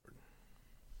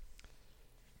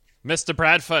Mr.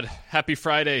 Bradford, happy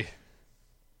Friday.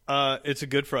 It's a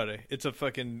good Friday. It's a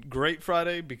fucking great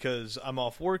Friday because I'm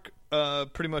off work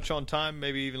pretty much on time,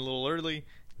 maybe even a little early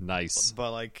Nice. by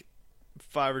like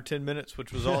 5 or 10 minutes,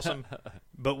 which was awesome.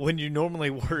 But when you normally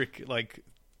work like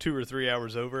 2 or 3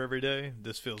 hours over every day,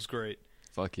 this feels great.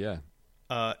 Fuck yeah.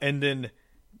 And then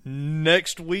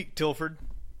next week, Tilford,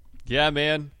 Yeah,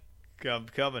 man. I'm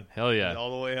coming. Hell yeah.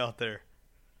 All the way out there.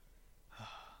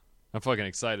 I'm fucking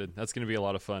excited. That's going to be a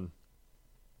lot of fun.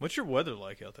 What's your weather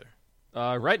like out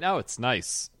there? Right now, it's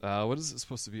nice. What is it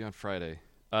supposed to be on Friday?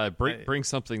 Bring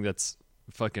something that's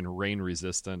fucking rain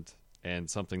resistant and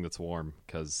something that's warm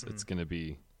because it's going to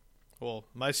be... Well,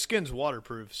 my skin's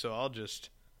waterproof, so I'll just...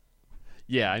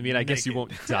 Yeah, I mean, I guess you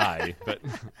Naked. won't die, but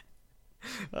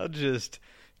I'll just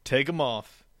take them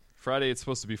off. Friday it's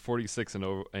supposed to be 46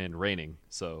 and raining,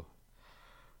 so...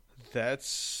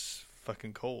 That's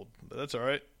fucking cold, but that's all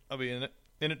right. I'll be in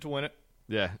it to win it.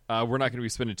 Yeah, we're not going to be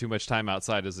spending too much time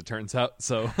outside, as it turns out.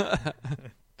 So,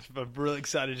 I'm really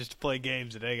excited just to play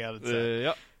games and hang out outside.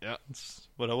 yep. That's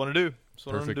what I want to do. That's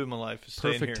what I want to Perfect- do in my life. Is stay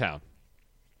in Perfect here.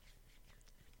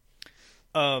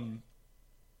 town.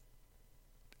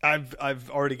 I've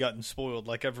already gotten spoiled.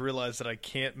 Like I've realized that I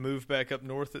can't move back up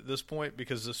north at this point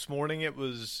because this morning it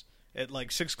was at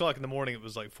like 6 o'clock in the morning. It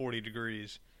was like 40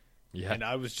 degrees. Yeah, And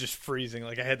I was just freezing.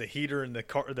 Like I had the heater in the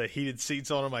car, the heated seats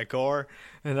on in my car,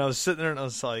 and I was sitting there and I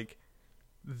was like,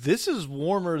 "This is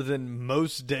warmer than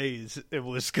most days in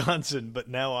Wisconsin." But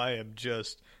now I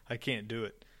can't do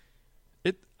it.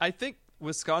 I think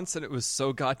Wisconsin. It was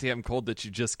so goddamn cold that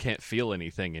you just can't feel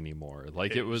anything anymore.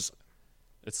 Like it was.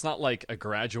 It's not like a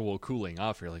gradual cooling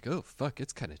off. You're like, oh fuck,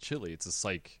 it's kind of chilly. It's just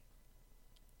like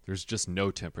there's just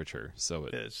no temperature. So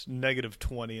It's negative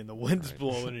 20 and the wind's Right.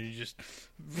 blowing, and you just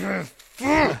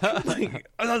like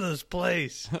I love this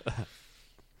place.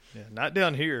 Yeah, not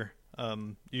down here.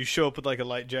 You show up with like a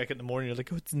light jacket in the morning. You're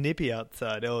like, "Oh, it's nippy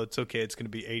outside." Oh, it's okay. It's going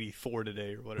to be 84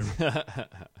 today or whatever.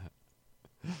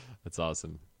 that's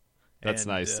awesome. That's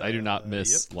And, nice. I do not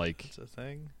miss yep, like. it's a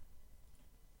thing.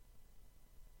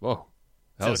 Whoa,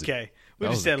 that It's was okay. We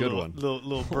that just was a had a good little, one.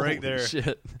 little break Holy there. Shit.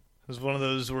 It was one of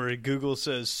those where Google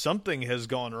says something has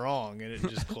gone wrong, and it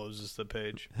just closes the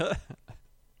page.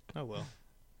 Oh well.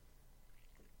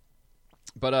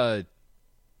 But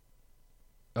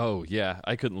oh yeah,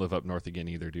 I couldn't live up north again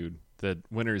either, dude. The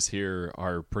winters here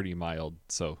are pretty mild,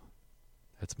 so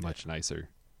it's much nicer.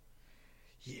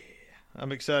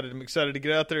 I'm excited. I'm excited to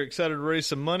get out there. Excited to raise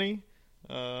some money.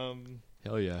 I'm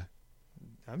Hell yeah.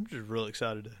 just really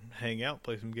excited to hang out,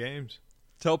 play some games.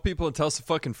 Tell people and tell some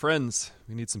fucking friends.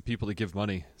 We need some people to give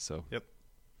money, so Yep.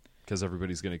 because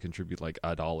everybody's going to contribute like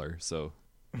 $1, so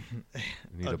we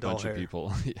need a bunch $1. of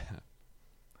people. Yeah.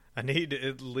 I need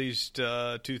at least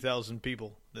 2,000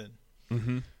 people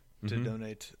then to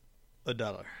donate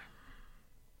 $1,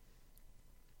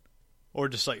 or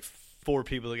just like 4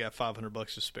 people that got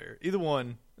 $500 to spare. Either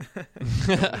one.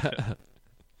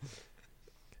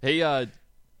 Hey,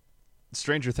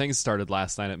 Stranger Things started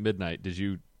last night at midnight. Did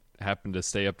you happen to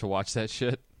stay up to watch that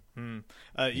shit?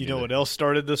 You know what else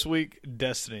started this week?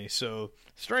 Destiny. So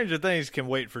Stranger Things can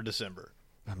wait for December.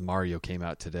 Mario came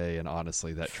out today, and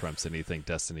honestly, that trumps anything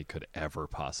Destiny could ever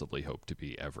possibly hope to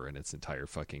be ever in its entire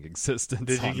fucking existence.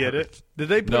 Did you on get Earth. it? Did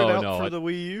they put No, it out no, for I- the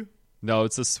Wii U? No,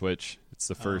 it's a Switch. It's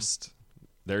the first.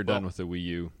 They're done well- with the Wii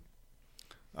U.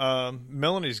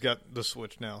 Melanie's got the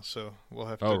Switch now, so we'll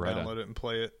have to right download on. it and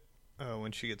play it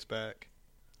when she gets back.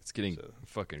 It's getting So-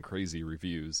 fucking crazy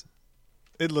reviews.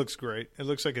 It looks great. It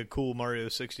looks like a cool Mario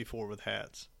 64 with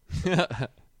hats. It's got a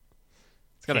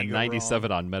Can't go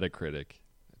 97 on Metacritic.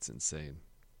 It's insane.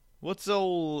 What's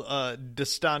old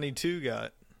Destiny 2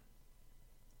 got?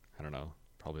 I don't know.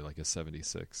 Probably like a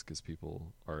 76 because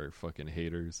people are fucking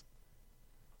haters.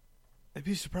 I'd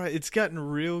be surprised. It's gotten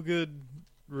real good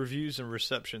reviews and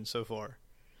reception so far,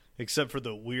 except for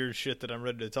the weird shit that I'm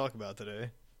ready to talk about today.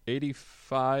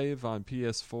 85 on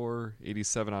PS4,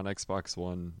 87 on Xbox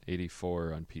One,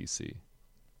 84 on PC.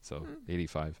 So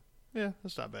 85. Yeah,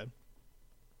 that's not bad.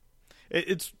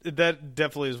 That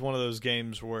definitely is one of those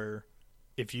games where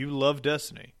if you love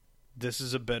Destiny, this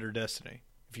is a better Destiny.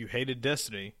 If you hated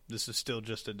Destiny, this is still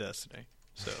just a Destiny.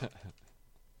 So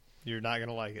you're not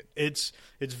gonna like it. It's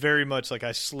very much like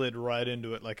I slid right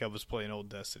into it, like I was playing old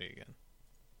Destiny again.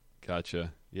 Gotcha.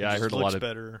 It Yeah, I just heard a looks lot of.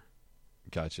 better.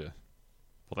 Gotcha.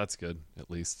 Well, that's good.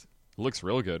 At least it looks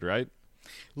real good, right?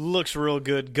 Looks real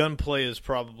good. Gunplay is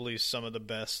probably some of the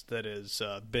best that has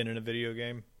been in a video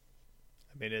game.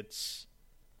 I mean, it's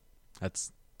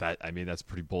That's that. I mean, that's a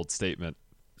pretty bold statement.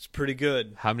 pretty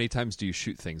good. How many times do you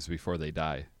shoot things before they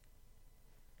die?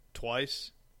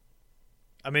 Twice.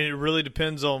 I mean, it really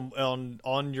depends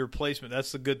on your placement.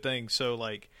 That's the good thing. So,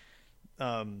 like,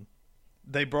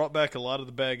 they brought back a lot of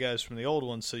the bad guys from the old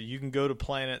ones, so you can go to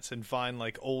planets and find,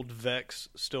 like, old Vex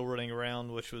still running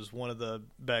around, which was one of the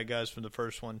bad guys from the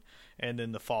first one, and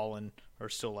then the Fallen are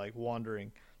still, like,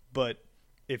 wandering. But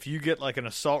if you get, like, an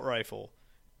assault rifle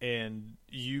and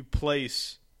you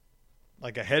place,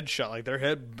 like, a headshot, like, their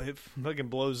head fucking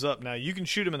blows up. Now, you can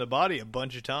shoot them in the body a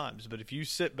bunch of times, but if you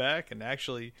sit back and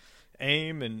actually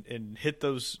aim and hit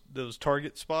those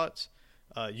target spots,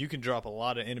 you can drop a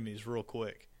lot of enemies real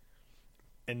quick.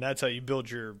 And that's how you build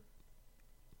your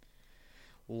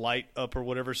light up or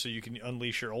whatever, so you can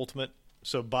unleash your ultimate.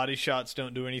 So body shots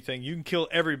don't do anything. You can kill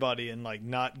everybody and, like,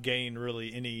 not gain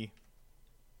really any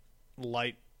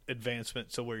light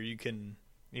advancement, so where you can,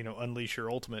 you know, unleash your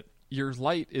ultimate. Your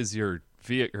light is your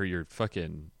vehicle, or your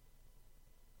fucking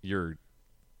your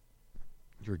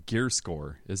gear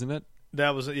score, isn't it?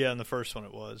 That was, yeah, in the first one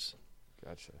it was.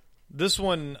 Gotcha. This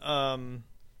one,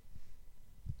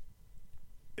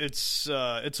 it's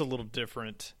a little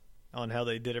different on how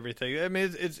they did everything. I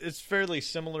mean, it's fairly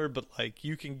similar, but, like,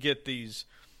 you can get these.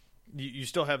 You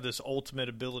still have this ultimate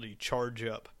ability charge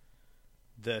up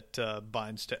that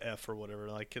binds to F or whatever.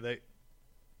 Like,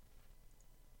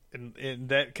 and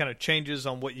that kind of changes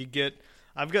on what you get.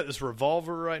 I've got this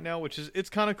revolver right now, which it's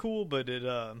kind of cool, but it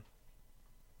I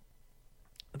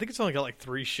think it's only got like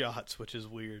 3 shots, which is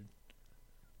weird.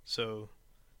 So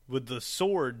with the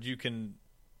sword,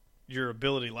 your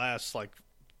ability lasts like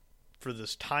for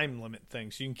this time limit thing.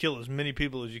 So you can kill as many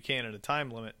people as you can at a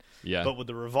time limit. Yeah. But with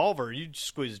the revolver, you just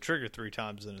squeeze the trigger 3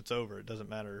 times and it's over. It doesn't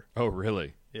matter. Oh,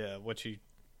 really? Yeah, what you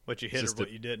hit or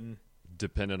what you didn't.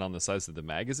 Dependent on the size of the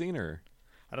magazine, or?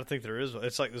 I don't think there is.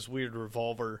 It's like this weird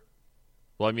revolver.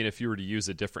 Well, I mean, if you were to use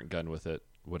a different gun with it,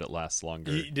 would it last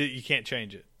longer? You can't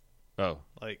change it. Oh,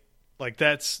 like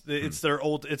that's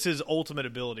it's his ultimate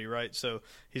ability, right? So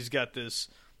he's got this.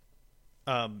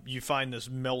 You find this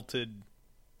melted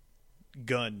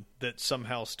gun that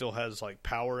somehow still has like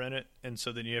power in it, and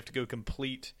so then you have to go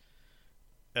complete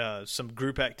some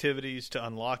group activities to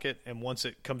unlock it. And once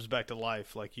it comes back to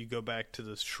life, like you go back to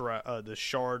the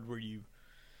shard where you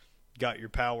got your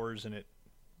powers, and it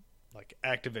like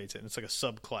activates it, and it's like a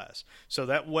subclass. So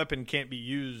that weapon can't be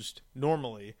used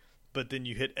normally, but then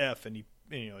you hit F and he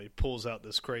pulls out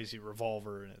this crazy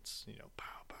revolver, and it's pow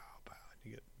pow pow,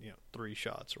 and you get 3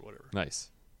 shots or whatever. Nice.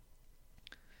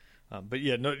 But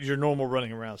yeah, no, your normal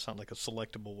running around is not like a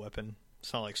selectable weapon.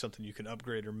 It's not like something you can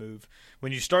upgrade or move.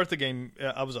 When you start the game,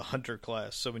 I was a hunter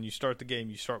class, so when you start the game,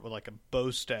 you start with like a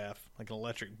bow staff, like an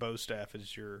electric bow staff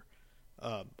is your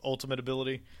ultimate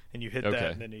ability, and you hit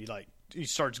that, and then he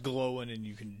starts glowing, and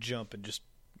you can jump and just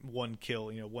one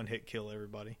hit kill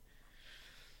everybody.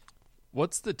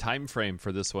 What's the time frame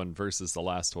for this one versus the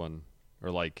last one,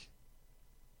 or like?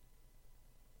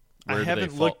 I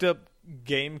haven't looked up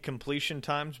game completion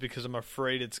times because I'm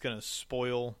afraid it's going to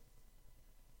spoil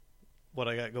what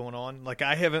I got going on. Like,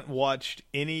 I haven't watched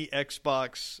any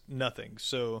Xbox, nothing,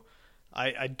 so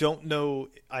I don't know.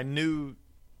 I knew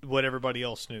what everybody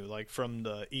else knew, like from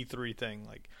the E3 thing.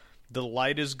 Like, the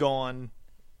light is gone,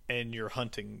 and you're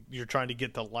hunting. You're trying to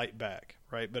get the light back,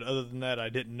 right? But other than that, I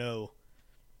didn't know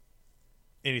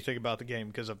anything about the game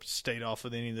because I've stayed off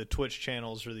of any of the Twitch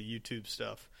channels or the YouTube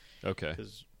stuff. Okay.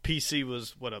 Because PC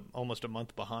was almost a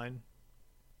month behind.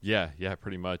 Yeah,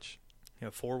 pretty much.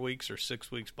 4 weeks or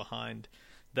 6 weeks behind.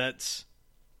 That's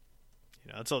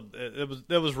that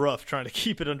was rough trying to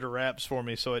keep it under wraps for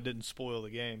me so I didn't spoil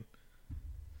the game.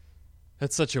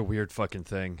 That's such a weird fucking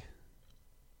thing.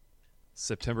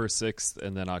 September 6th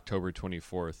and then October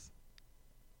 24th.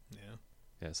 Yeah.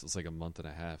 Yeah, so it's like a month and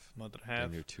a half.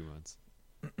 Damn near 2 months.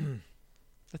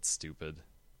 That's stupid.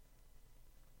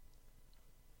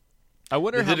 I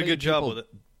wonder how did a good job with it.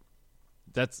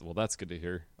 That's good to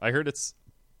hear. I heard it's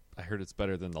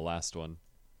better than the last one.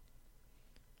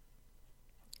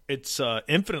 It's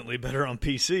infinitely better on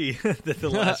PC than the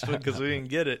last one because we didn't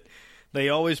get it. They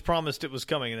always promised it was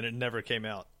coming, and then it never came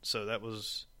out. So that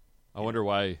was. I wonder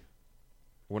why. I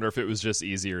wonder if it was just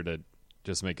easier to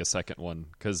just make a second one,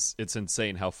 because it's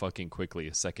insane how fucking quickly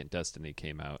a second Destiny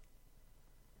came out.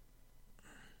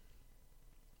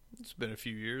 It's been a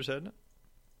few years, hasn't it?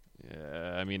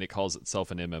 Yeah, I mean, it calls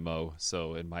itself an MMO,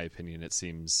 so in my opinion, it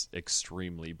seems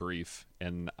extremely brief,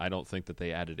 and I don't think that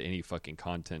they added any fucking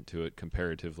content to it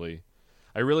comparatively.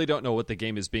 I really don't know what the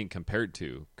game is being compared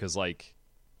to, because, like,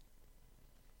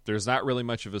 there's not really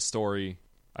much of a story.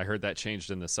 I heard that changed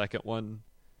in the second one.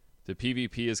 The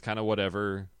PvP is kind of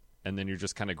whatever, and then you're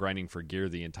just kind of grinding for gear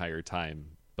the entire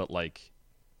time. But, like,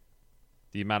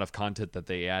 the amount of content that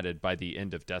they added by the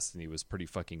end of Destiny was pretty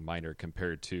fucking minor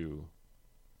compared to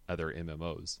other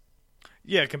MMOs.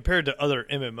 Yeah, compared to other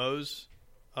MMOs.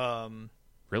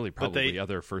 Really, probably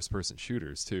other first-person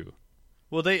shooters, too.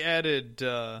 Well, they added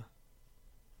a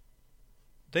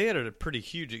pretty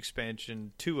huge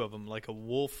expansion, 2 of them, like a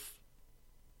Wolf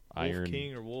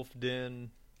King or Wolf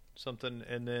Den, something,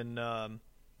 and then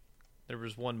there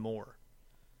was one more.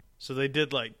 So they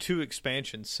did like 2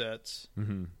 expansion sets.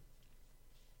 Mm-hmm.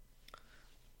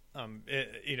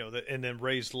 And then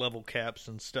raised level caps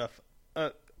and stuff.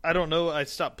 I don't know. I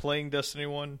stopped playing Destiny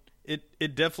 1.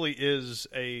 It definitely is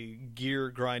a gear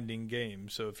grinding game.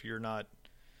 So if you're not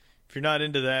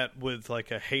into that with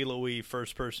like a Halo-y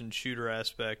first person shooter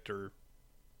aspect or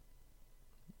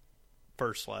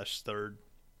first/third.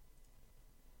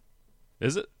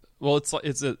 Is it? Well,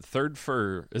 it's a third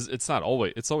for. It's not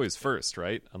always. It's always first,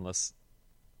 right? Unless.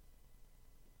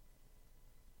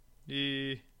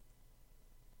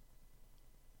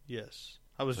 Yes,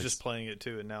 I was like, just playing it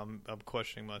too, and now I'm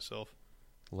questioning myself.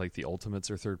 Like the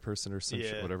ultimates are third person or some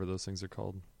shit, whatever those things are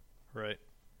called. Right.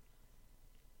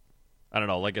 I don't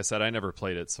know. Like I said, I never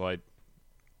played it, so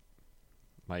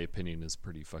my opinion is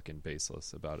pretty fucking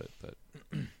baseless about it. But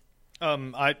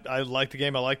I like the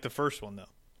game. I like the first one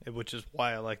though, which is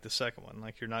why I like the second one.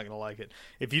 Like, you're not gonna like it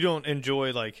if you don't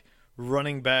enjoy like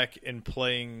running back and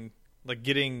playing, like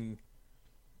getting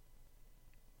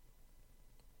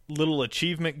little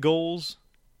achievement goals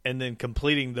and then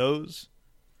completing those.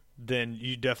 Then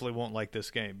you definitely won't like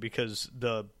this game, because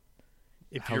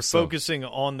if you're focusing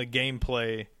on the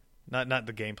gameplay, not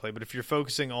the gameplay, but if you're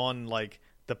focusing on like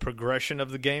the progression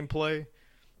of the gameplay,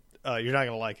 you're not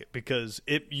going to like it, because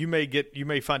you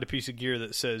may find a piece of gear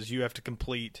that says you have to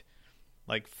complete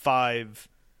like 5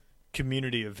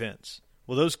 community events.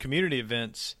 Well, those community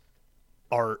events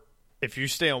are, if you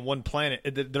stay on one planet,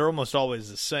 they're almost always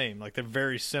the same. Like, they're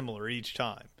very similar each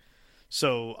time.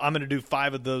 So I'm going to do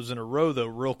 5 of those in a row, though,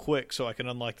 real quick, so I can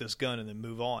unlock this gun and then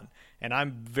move on. And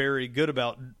I'm very good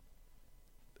about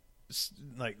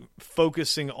like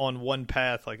focusing on one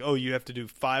path. Like, oh, you have to do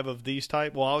 5 of these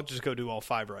type. Well, I'll just go do all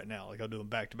 5 right now. Like, I'll do them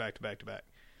back to back to back to back.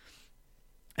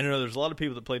 And I know there's a lot of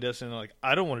people that play Destiny and they're like,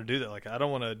 I don't want to do that. Like, I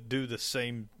don't want to do the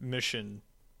same mission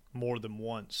more than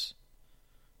once.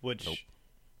 Which, nope.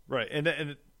 Right,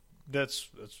 and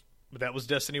that was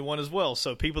Destiny 1 as well.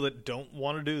 So people that don't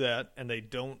want to do that, and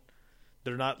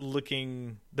they're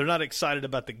not excited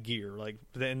about the gear. Like,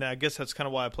 and I guess that's kind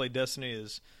of why I play Destiny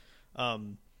is,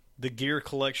 the gear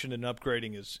collection and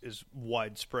upgrading is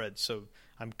widespread. So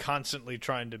I'm constantly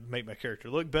trying to make my character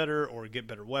look better, or get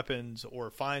better weapons, or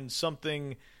find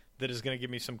something that is going to give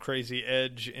me some crazy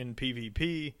edge in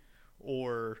PvP,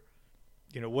 or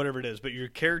whatever it is. But your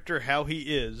character, how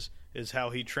he is how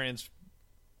he transfers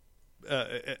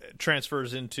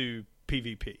into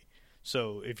PvP.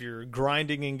 So if you're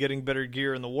grinding and getting better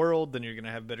gear in the world, then you're going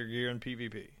to have better gear in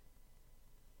PvP.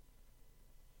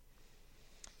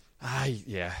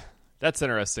 Yeah, that's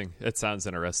interesting. It sounds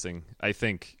interesting. I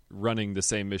think running the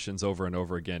same missions over and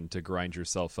over again to grind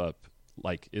yourself up,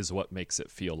 like, is what makes it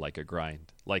feel like a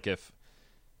grind. Like, if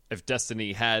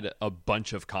Destiny had a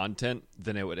bunch of content,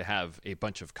 then it would have a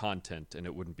bunch of content and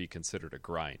it wouldn't be considered a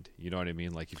grind. You know what I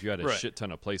mean? Like, if you had a shit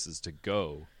ton of places to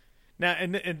go. Now,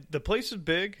 and the place is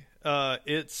big. I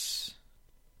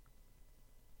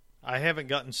haven't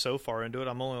gotten so far into it.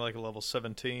 I'm only like a level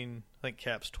 17. I think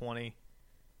cap's 20.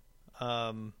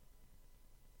 I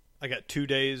got 2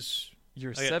 days.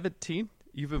 You're 17?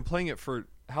 You've been playing it for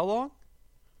how long?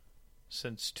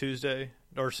 Since Tuesday,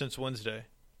 or since Wednesday.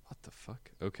 What the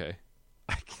fuck? Okay.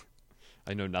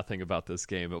 I know nothing about this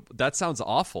game. That sounds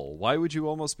awful. Why would you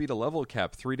almost beat a level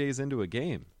cap 3 days into a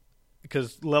game?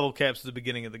 Because level cap's the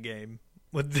beginning of the game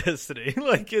with Destiny.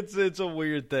 Like, it's a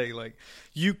weird thing. Like,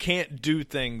 you can't do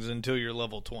things until you're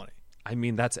level 20. I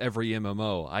mean, that's every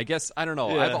MMO. I guess, I don't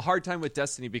know. Yeah. I have a hard time with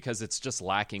Destiny because it's just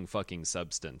lacking fucking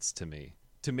substance to me.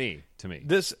 To me.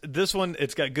 This one,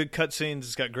 it's got good cutscenes.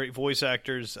 It's got great voice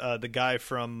actors. The guy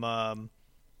from...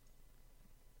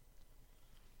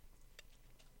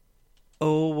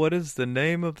 what is the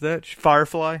name of that?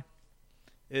 Firefly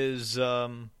is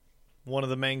one of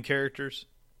the main characters.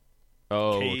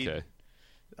 Oh, Cade.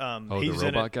 Okay. He's the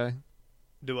robot guy?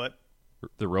 Do what?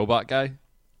 The robot guy?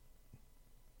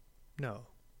 No.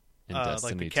 In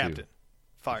Destiny like the 2. captain.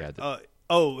 Fire.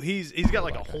 The He's got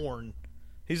like a horn.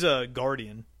 He's a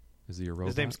guardian. Is he a robot?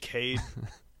 His name's Cade.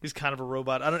 He's kind of a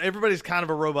robot. Everybody's kind of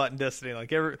a robot in Destiny. Like,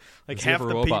 Does half he have a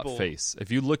the robot people. face.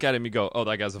 If you look at him, you go, "Oh,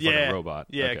 that guy's a fucking robot."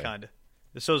 Yeah, okay. kind of.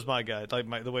 So's my guy.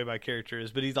 Like the way my character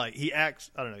is, but he acts.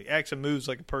 I don't know. He acts and moves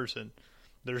like a person,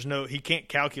 He can't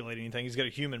calculate anything. He's got a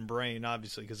human brain,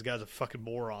 obviously, because the guy's a fucking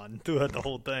moron throughout the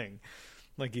whole thing.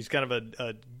 Like, he's kind of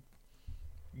a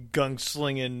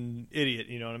gung-slinging idiot,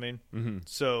 you know what I mean? Mm-hmm.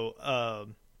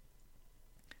 So,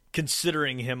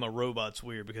 considering him a robot's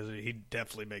weird because he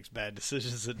definitely makes bad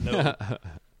decisions that no...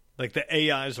 like,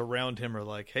 the AIs around him are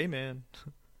like, hey, man,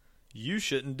 you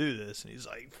shouldn't do this. And he's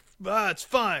like, it's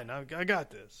fine. I got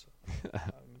this.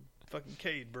 I'm fucking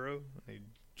Cade, bro. And he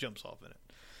jumps off in it.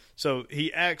 So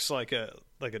he acts like a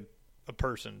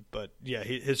person, but yeah,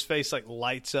 his face like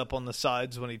lights up on the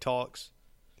sides when he talks.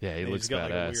 Yeah, he looks he's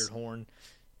got badass. like a weird horn.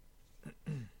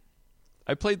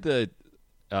 I played the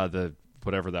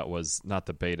whatever that was, not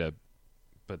the beta,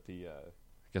 but the I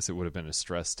guess it would have been a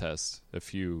stress test a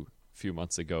few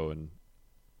months ago, and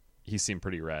he seemed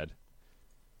pretty rad.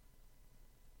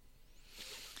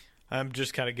 I'm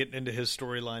just kind of getting into his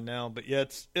storyline now, but yeah,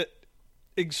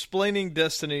 explaining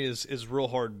Destiny is real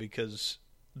hard because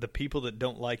the people that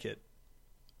don't like it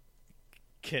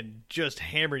can just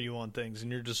hammer you on things,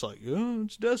 and you're just like, oh,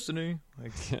 it's Destiny.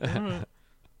 Like, all right.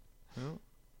 Well,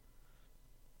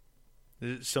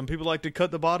 some people like to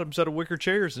cut the bottoms out of wicker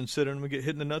chairs and sit in them and get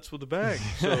hit in the nuts with a bag.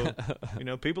 So,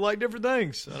 people like different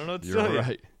things. I don't know what to tell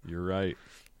you. You're right.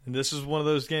 And this is one of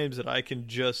those games that I can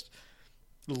just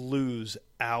lose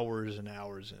hours and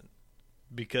hours in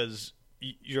because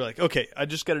you're like, okay, I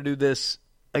just got to do this.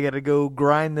 I got to go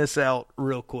grind this out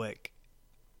real quick,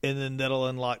 and then that'll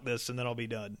unlock this, and then I'll be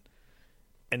done.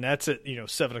 And that's at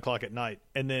 7 o'clock at night,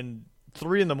 and then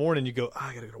 3 a.m. you go,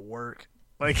 I got to go to work.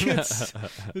 Like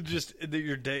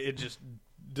your day, it just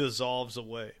dissolves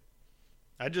away.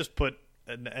 I just put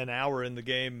an hour in the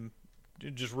game.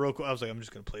 Just real quick. I was like, I'm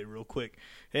just going to play it real quick.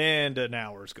 And an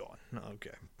hour is gone.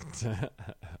 Okay.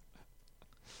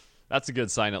 That's a good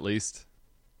sign, at least.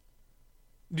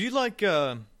 Do you like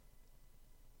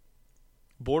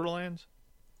Borderlands?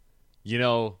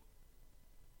 You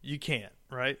can't,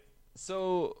 right?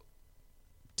 So,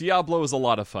 Diablo was a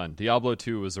lot of fun. Diablo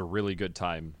 2 was a really good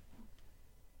time.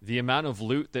 The amount of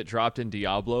loot that dropped in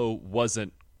Diablo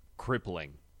wasn't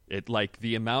crippling.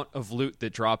 The amount of loot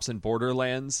that drops in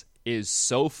Borderlands is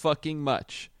so fucking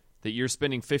much that you're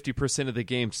spending 50% of the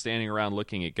game standing around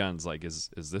looking at guns like, is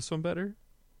this one better?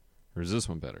 Or is this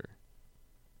one better?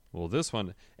 Well, this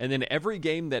one... And then every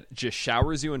game that just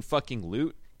showers you in fucking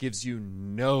loot gives you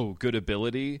no good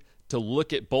ability to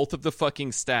look at both of the fucking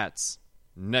stats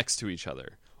next to each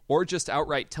other. Or just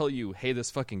outright tell you, hey, this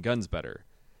fucking gun's better.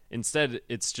 Instead,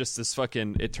 it's just this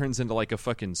fucking... It turns into like a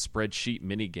fucking spreadsheet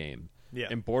minigame. Yeah.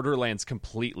 And Borderlands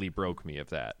completely broke me of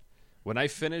that. When I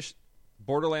finished,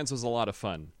 Borderlands was a lot of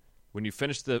fun. When you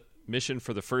finish the mission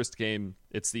for the first game,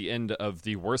 it's the end of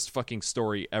the worst fucking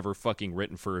story ever fucking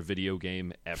written for a video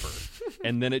game ever.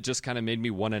 And then it just kind of made me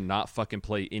want to not fucking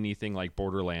play anything like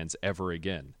Borderlands ever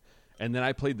again. And then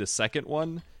I played the second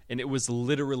one, and it was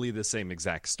literally the same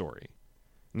exact story.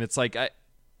 And it's like,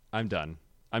 I'm done.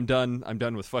 I'm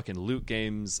done with fucking loot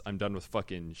games. I'm done with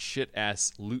fucking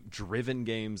shit-ass loot-driven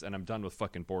games. And I'm done with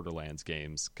fucking Borderlands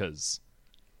games, because...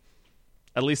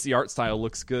 At least the art style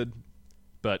looks good,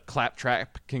 but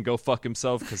Claptrap can go fuck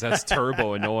himself because that's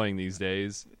turbo annoying these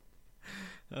days.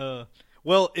 Well,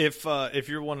 if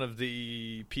you're one of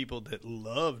the people that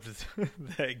loved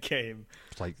that game,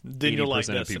 like then you'll like 80%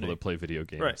 of Destiny. people that play video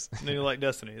games, right? Then you like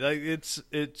Destiny. Like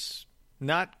it's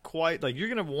not quite like you're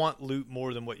gonna want loot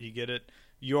more than what you get it.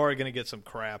 You are gonna get some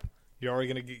crap. You are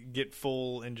gonna get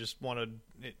full and just want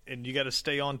to, and you got to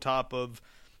stay on top of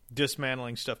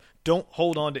dismantling stuff. Don't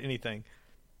hold on to anything.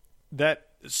 That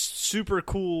super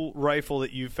cool rifle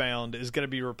that you found is going to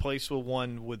be replaced with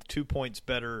one with 2 points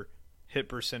better hit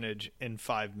percentage in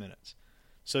 5 minutes.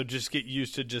 So just get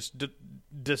used to just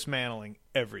dismantling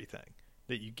everything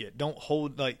that you get. Don't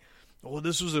hold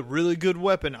this was a really good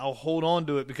weapon. I'll hold on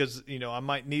to it because, I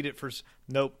might need it for...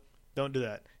 Nope, don't do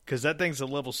that. Because that thing's a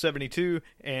level 72,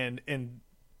 and in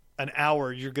an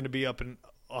hour you're going to be up in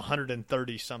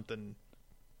 130-something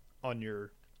on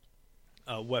your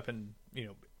weapon,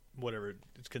 whatever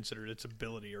it's considered, its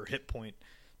ability or hit point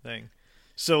thing.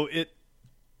 So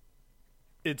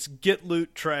it's get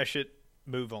loot, trash it,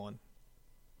 move on.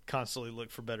 Constantly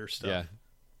look for better stuff. Yeah.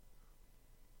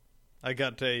 I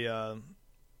got a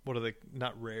what are they?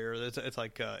 Not rare. It's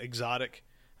like exotic.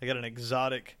 I got an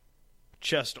exotic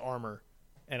chest armor,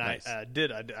 and nice.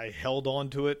 I held on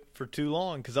to it for too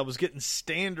long because I was getting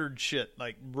standard shit,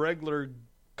 like regular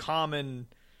common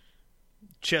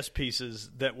chess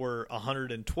pieces that were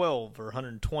 112 or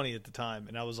 120 at the time,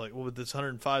 and I was like, well, this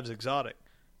 105 is exotic.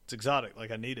 It's exotic,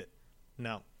 like I need it.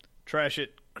 No, trash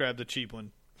it, grab the cheap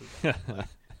one.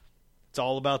 It's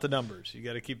all about the numbers. You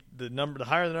got to keep the number. The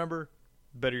higher the number,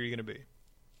 the better you're going to be.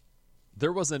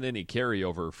 There wasn't any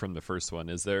carryover from the first one,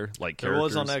 is there? Like There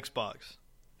characters? was on Xbox.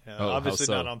 Yeah, Oh, how obviously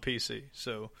so? not on PC.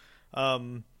 So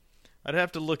I'd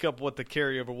have to look up what the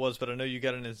carryover was, but I know you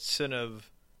got an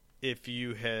incentive if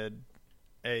you had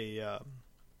a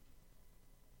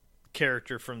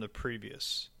character from the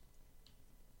previous.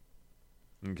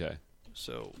 Okay.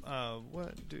 So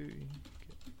what do you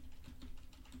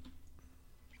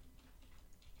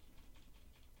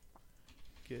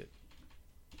get?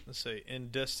 Let's say in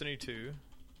Destiny 2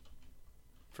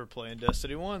 for playing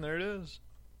Destiny 1. There it is.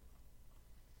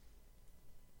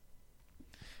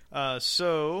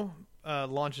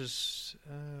 Launches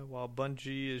while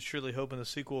Bungie is surely hoping the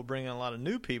sequel will bring in a lot of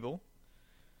new people.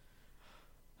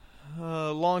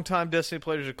 Longtime Destiny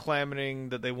players are clamoring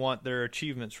that they want their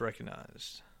achievements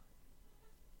recognized.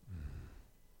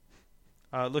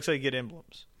 It looks like you get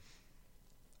emblems.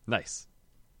 Nice.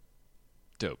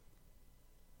 Dope.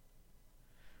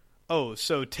 Oh,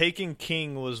 so Taken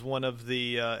King was one of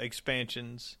the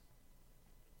expansions.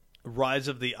 Rise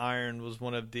of the Iron was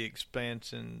one of the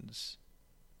expansions.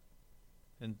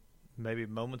 And maybe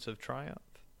Moments of Triumph?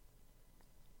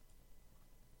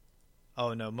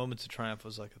 Oh, no. Moments of Triumph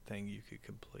was like a thing you could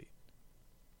complete.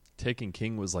 Taken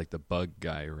King was like the bug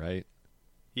guy, right?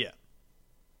 Yeah.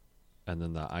 And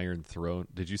then the Iron Throne.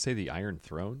 Did you say the Iron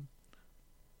Throne?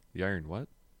 The Iron what?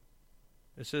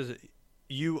 It says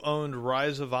you owned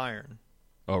Rise of Iron.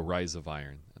 Oh, Rise of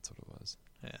Iron. That's what it was.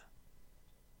 Yeah.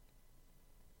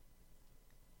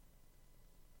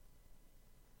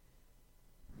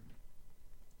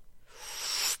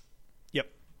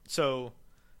 Yep. So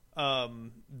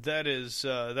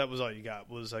that was all you got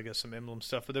was, I guess, some emblem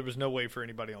stuff, but there was no way for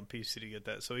anybody on PC to get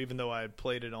that. So even though I had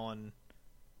played it on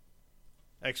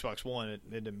Xbox One, it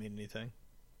didn't mean anything.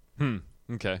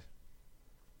 Okay.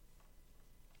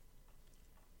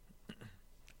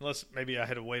 Unless maybe I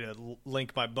had a way to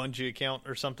link my Bungie account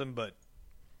or something, but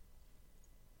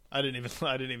I didn't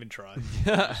even try.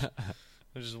 I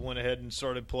just went ahead and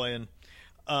started playing.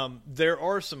 There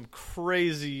are some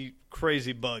crazy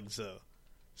bugs though.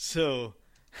 So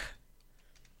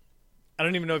I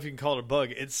don't even know if you can call it a bug.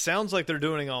 It sounds like they're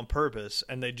doing it on purpose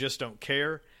and they just don't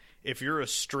care. If you're a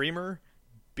streamer,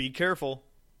 be careful.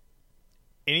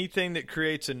 Anything that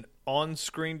creates an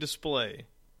on-screen display,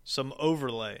 some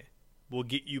overlay, will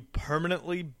get you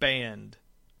permanently banned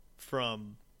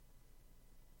from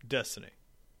Destiny.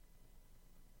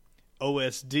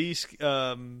 OSD, isn't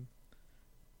that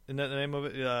the name of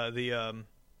it?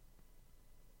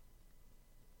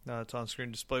 No, it's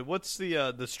on-screen display. What's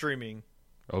the streaming?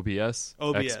 OBS,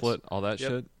 XSplit, all that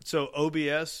shit. So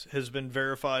OBS has been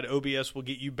verified. OBS will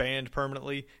get you banned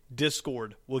permanently.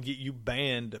 Discord will get you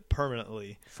banned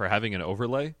permanently. For having an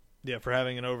overlay? Yeah, for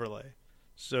having an overlay.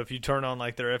 So if you turn on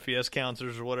like their FPS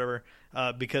counters or whatever,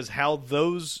 because how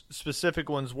those specific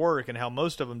ones work and how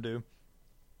most of them do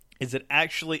is it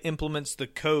actually implements the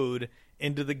code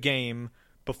into the game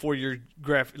before your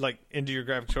into your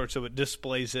graphics card, so it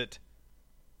displays it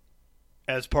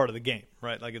as part of the game,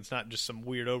 right? Like it's not just some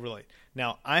weird overlay.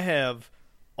 Now, I have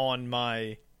on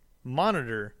my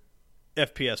monitor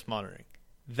FPS monitoring.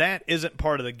 That isn't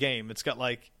part of the game. It's got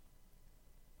like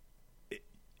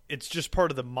it's just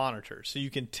part of the monitor, so you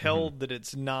can tell that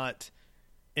it's not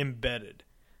embedded.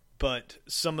 But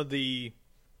some of the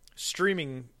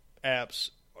streaming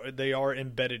apps, they are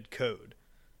embedded code.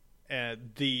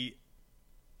 And the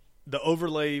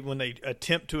overlay, when they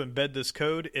attempt to embed this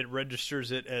code, it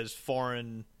registers it as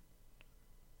foreign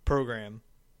programming,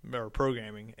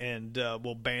 and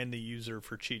will ban the user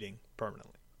for cheating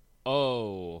permanently.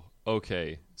 Oh,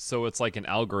 okay. So it's like an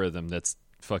algorithm that's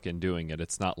fucking doing it.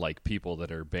 It's not like people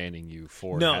that are banning you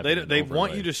for they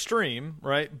want you to stream,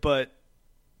 right? But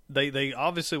they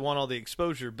obviously want all the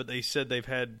exposure, but they said they've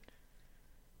had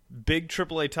big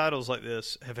AAA titles like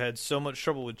this have had so much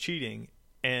trouble with cheating,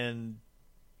 and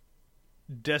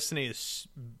Destiny is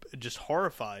just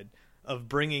horrified of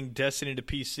bringing Destiny to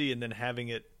PC and then having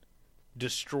it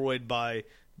destroyed by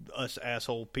us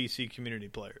asshole PC community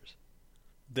players.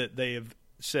 That they have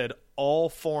said all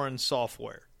foreign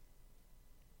software.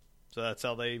 So that's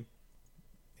how they,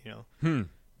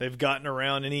 they've gotten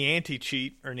around any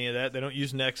anti-cheat or any of that. They don't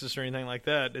use Nexus or anything like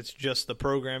that. It's just the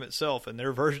program itself. And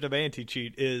their version of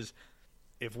anti-cheat is,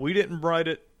 if we didn't write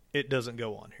it, it doesn't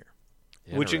go on here.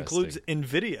 Which includes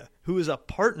NVIDIA, who is a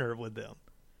partner with them.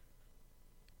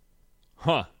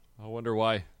 Huh. I wonder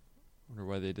why.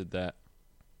 They did that.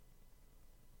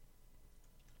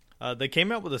 They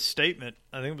came out with a statement,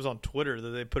 I think it was on Twitter, that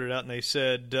they put it out, and they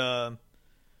said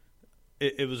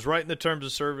it was right in the terms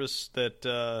of service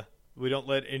that we don't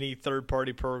let any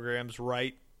third-party programs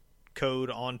write code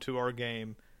onto our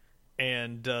game,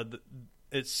 and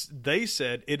they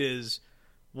said it is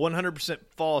 100%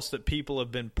 false that people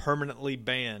have been permanently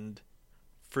banned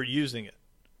for using it.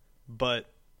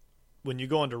 But when you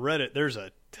go onto Reddit, there's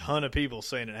a ton of people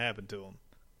saying it happened to them.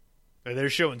 And they're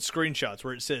showing screenshots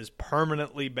where it says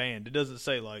permanently banned. It doesn't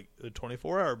say like a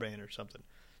 24-hour ban or something.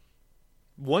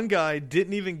 One guy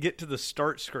didn't even get to the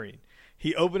start screen.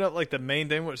 He opened up like the main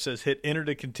thing where it says hit enter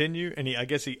to continue, and I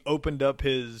guess he opened up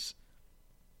his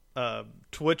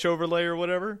Twitch overlay or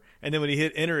whatever, and then when he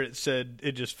hit enter, it said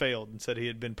it just failed and said he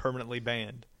had been permanently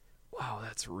banned. Wow,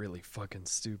 that's really fucking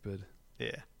stupid.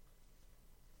 Yeah.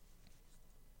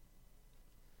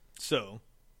 So,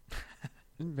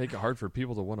 It'd make it hard for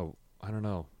people to want to. I don't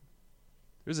know.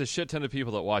 There's a shit ton of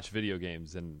people that watch video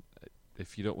games, and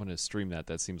if you don't want to stream that,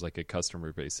 that seems like a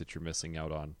customer base that you're missing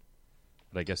out on.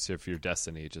 But I guess if you're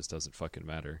Destiny, it just doesn't fucking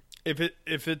matter. It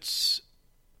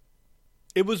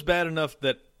was bad enough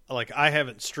that like I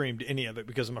haven't streamed any of it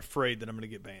because I'm afraid that I'm going to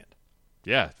get banned.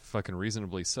 Yeah, fucking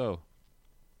reasonably so.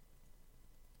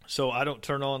 So I don't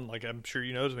turn on, like I'm sure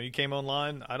you noticed when you came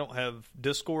online, I don't have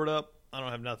Discord up. I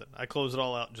don't have nothing. I close it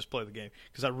all out and just play the game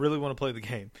because I really want to play the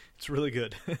game. It's really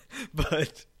good.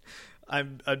 But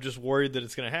I'm just worried that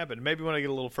it's going to happen. Maybe when I get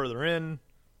a little further in,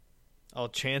 I'll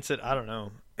chance it. I don't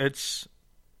know. It's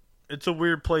a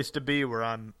weird place to be where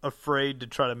I'm afraid to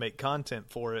try to make content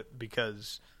for it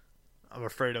because I'm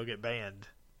afraid I'll get banned.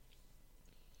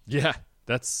 Yeah,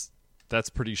 that's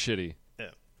pretty shitty. Yeah.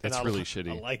 That's really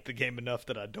shitty. I like the game enough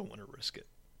that I don't want to risk it.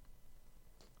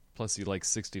 Plus, you like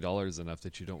 $60 enough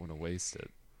that you don't want to waste it.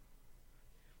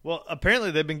 Well, apparently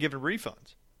they've been giving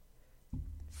refunds.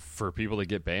 For people to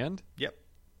get banned? Yep.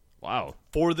 Wow.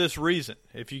 For this reason,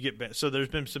 if you get banned. So there's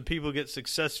been some people get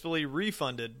successfully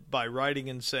refunded by writing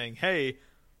and saying, hey,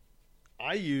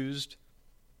 I used,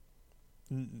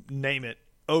 name it,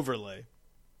 overlay,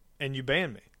 and you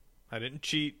banned me. I didn't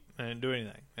cheat. I didn't do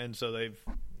anything. And so they've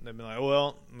been like,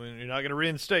 well, you're not going to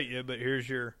reinstate you, but here's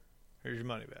your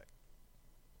money back.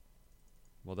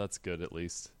 Well, that's good at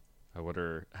least. I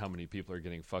wonder how many people are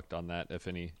getting fucked on that, if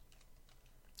any.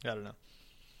 I don't know.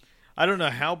 I don't know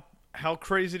how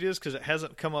crazy it is because it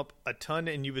hasn't come up a ton,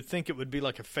 and you would think it would be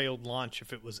like a failed launch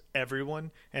if it was everyone.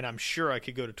 And I'm sure I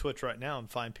could go to Twitch right now and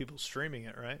find people streaming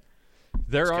it, right?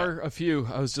 There are a few.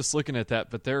 I was just looking at that,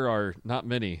 but there are not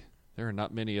many. There are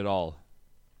not many at all.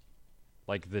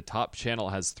 Like, the top channel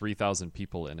has 3,000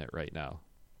 people in it right now.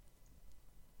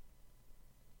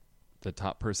 The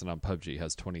top person on PUBG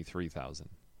has 23,000.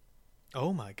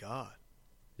 Oh my god.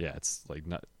 Yeah, it's like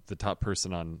not the top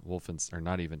person on Wolfenstein, or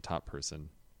not even top person.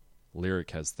 Lyric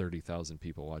has 30,000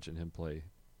 people watching him play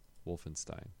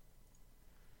Wolfenstein.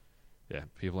 Yeah,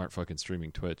 people aren't fucking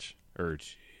streaming Twitch or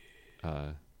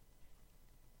They're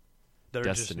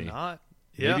Destiny. Just not.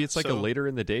 Maybe Yeah, it's like a later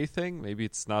in the day thing. Maybe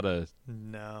it's not a.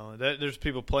 No, there's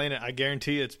people playing it. I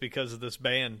guarantee it's because of this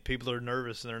ban. People are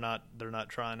nervous and they're not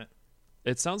trying it.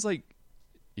 It sounds like,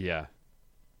 yeah.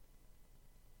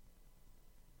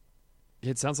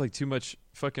 It sounds like too much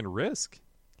fucking risk.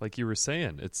 Like you were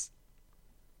saying, it's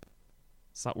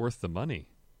not worth the money.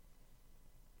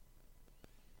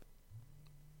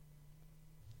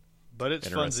 But it's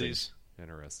funsies.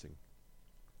 Interesting.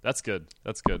 That's good.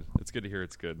 That's good. It's good to hear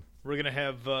it's good. We're going to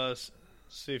have,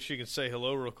 see if she can say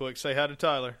hello real quick. Say hi to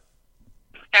Tyler.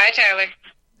 Hi, Tyler.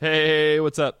 Hey,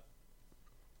 what's up?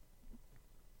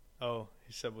 Oh,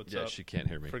 he said what's up. Yeah, she can't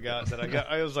hear me. Forgot that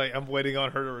I was like, I'm waiting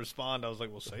on her to respond. I was like,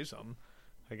 well, say something.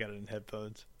 I got it in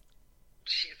headphones.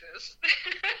 Jesus.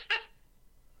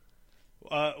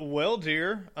 Well,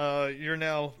 dear, you're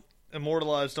now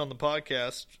immortalized on the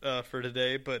podcast for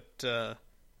today, but can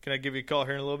I give you a call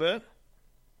here in a little bit?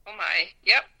 Oh, my.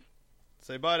 Yep.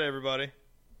 Say bye to everybody.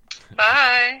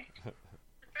 Bye.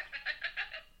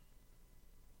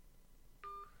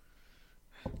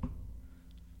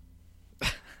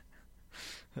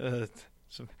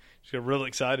 She got real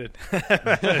excited.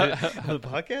 The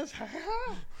podcast?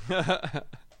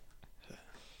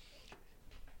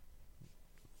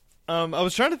 I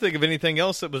was trying to think of anything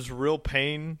else that was real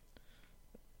pain,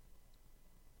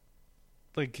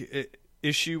 like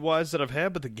issue-wise that I've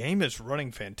had, but the game is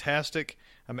running fantastic.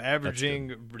 I'm averaging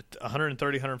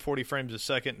 130, 140 frames a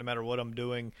second no matter what I'm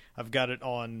doing. I've got it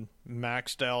on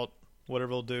maxed out,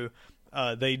 whatever it'll do.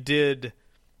 They did...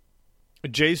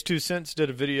 Jay's 2 Cents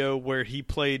did a video where he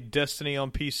played Destiny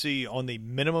on PC on the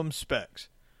minimum specs,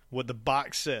 what the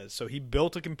box says. So he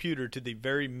built a computer to the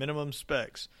very minimum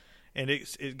specs, and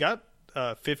it got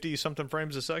 50-something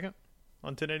frames a second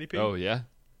on 1080p. Oh, yeah?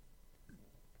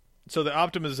 So the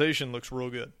optimization looks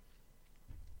real good.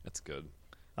 That's good.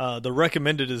 The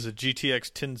recommended is a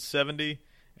GTX 1070,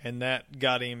 and that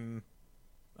got him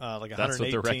like 118. That's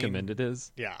what the recommended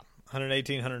is? Yeah,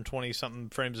 118, 120 something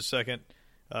frames a second.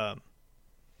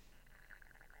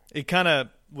 It kind of,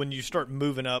 when you start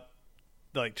moving up,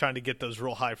 like trying to get those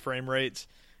real high frame rates,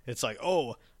 it's like,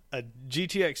 oh, a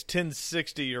GTX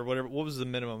 1060 or whatever. What was the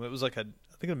minimum? It was like I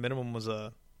think the minimum was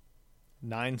a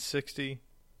 960.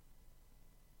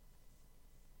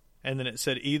 And then it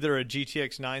said either a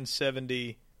GTX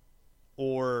 970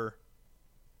 or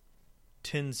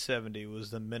 1070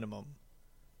 was the minimum.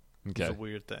 Okay. It was a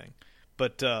weird thing.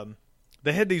 But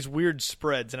they had these weird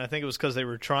spreads, and I think it was because they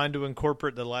were trying to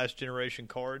incorporate the last generation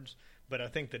cards. But I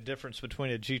think the difference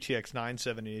between a GTX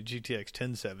 970 and a GTX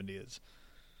 1070 is,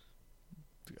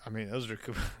 I mean, those are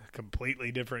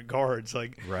completely different cards.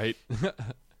 Like, right?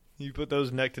 You put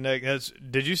those neck to neck.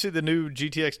 Did you see the new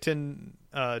GTX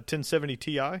 1070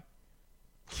 Ti?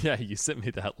 Yeah, you sent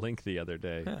me that link the other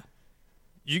day. Yeah.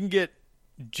 You can get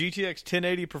GTX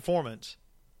 1080 performance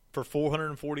for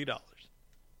 $440.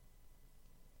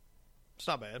 It's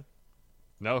not bad.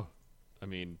 No. I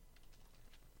mean,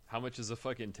 how much is a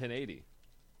fucking 1080?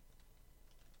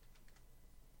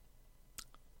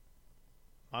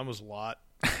 Mine was a lot.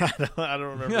 I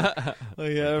don't remember. I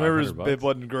remember $500 it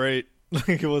wasn't great.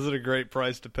 Like, it wasn't a great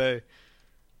price to pay.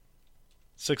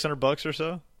 $600 or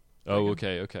so. Oh,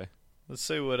 okay. Let's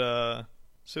see what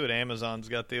Amazon's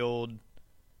got the old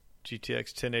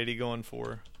GTX 1080 going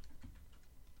for.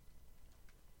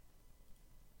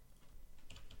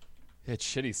 It's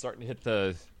shitty starting to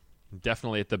hit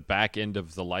definitely at the back end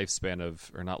of the lifespan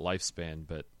of, or not lifespan,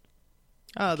 but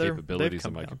capabilities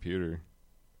of my computer.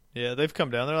 Yeah, they've come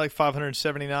down. They're like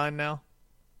 $579 now.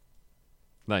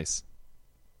 Nice.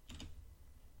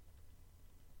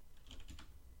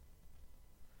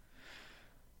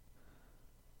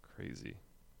 Crazy.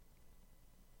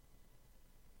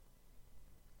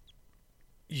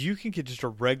 You can get just a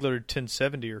regular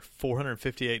 1070 or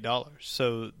 $458.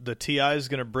 So the Ti is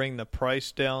going to bring the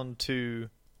price down to,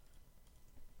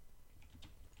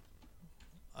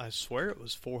 I swear it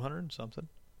was 400 something.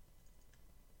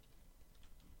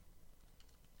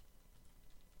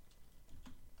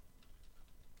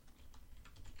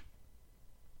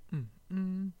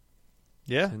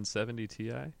 Yeah, 1070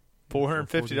 Ti.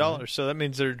 $450. So that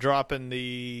means they're dropping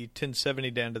the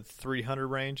 1070 down to the 300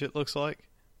 range. It looks like.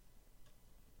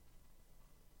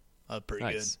 Pretty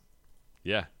Nice. good.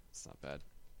 Yeah, it's not bad.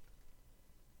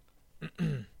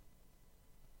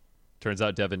 Turns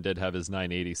out Devin did have his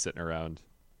 980 sitting around,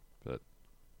 but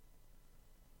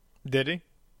Did he?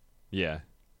 yeah,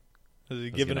 Is he I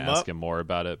was giving gonna him ask up? him more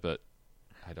about it, but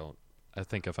I don't. I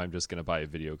think if I'm just gonna buy a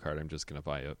video card, I'm just gonna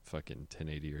buy a fucking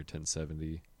 1080 or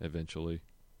 1070 eventually.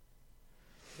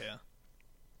 Yeah.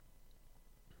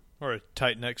 Or a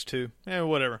Titan X2. Yeah,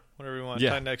 whatever you want. Yeah.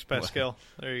 Titan X Pascal.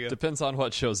 There you go. Depends on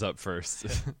what shows up first.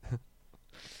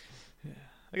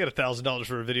 I got $1,000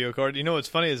 for a video card. You know what's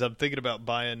funny is I'm thinking about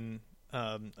buying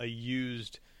a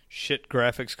used shit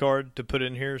graphics card to put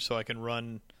in here so I can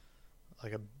run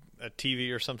like a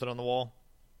TV or something on the wall.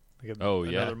 Like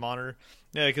another monitor.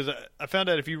 Yeah, because I found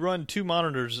out if you run two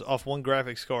monitors off one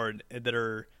graphics card that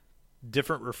are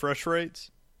different refresh rates,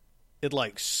 it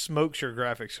like smokes your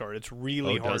graphics card. It's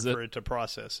really hard for it to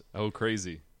process. Oh,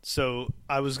 crazy. So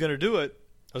I was going to do it.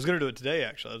 I was going to do it today,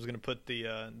 actually. I was going to put the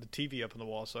TV up on the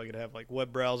wall so I could have like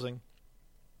web browsing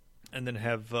and then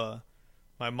have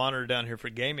my monitor down here for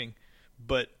gaming.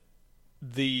 But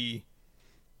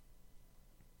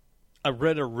I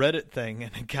read a Reddit thing,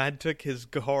 and a guy took his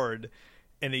card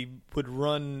and he would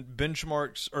run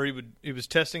benchmarks, or he was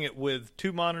testing it with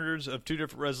two monitors of two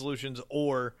different resolutions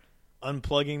or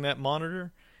unplugging that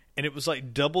monitor, and it was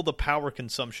like double the power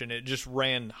consumption. It just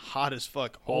ran hot as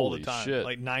fuck all Holy the time, shit.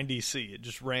 like 90C. It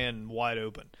just ran wide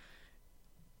open.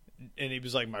 And he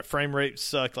was like, my frame rate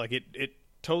sucked. Like it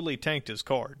totally tanked his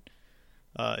card.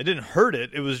 It didn't hurt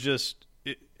it. It was just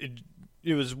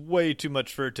it was way too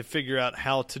much for it to figure out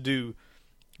how to do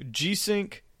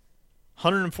G-Sync,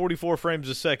 144 frames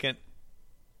a second,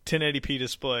 1080p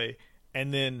display,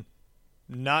 and then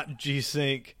not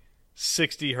G-Sync,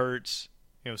 60 hertz,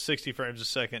 60 frames a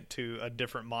second to a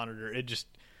different monitor.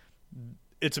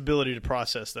 Its ability to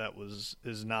process that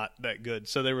is not that good.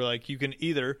 So they were like, you can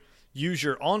either use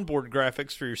your onboard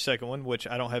graphics for your second one, which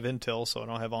I don't have Intel, so I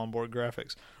don't have onboard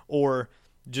graphics, or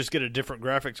just get a different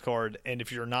graphics card. And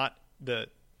if you're not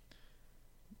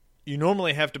you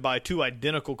normally have to buy two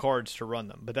identical cards to run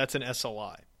them, but that's an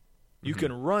SLI. You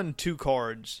can run two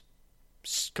cards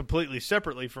completely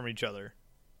separately from each other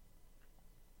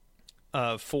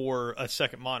for a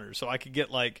second monitor. So I could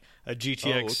get like a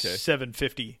GTX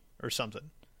 750 or something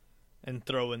and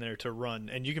throw in there to run,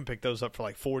 and you can pick those up for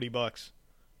like $40.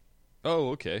 Oh,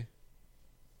 okay.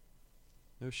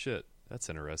 No shit. That's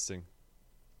interesting.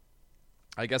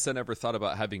 I guess I never thought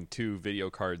about having 2 video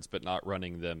cards but not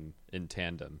running them in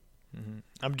tandem. Mm-hmm.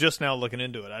 I'm just now looking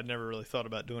into it. I'd never really thought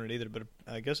about doing it either, but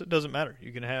I guess it doesn't matter.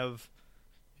 You can have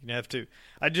 2.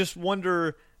 I just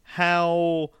wonder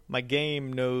how my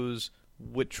game knows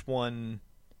which one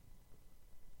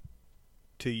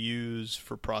to use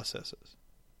for processes.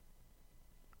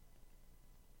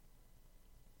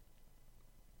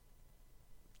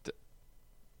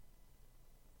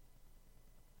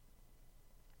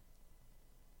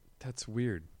 That's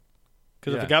weird.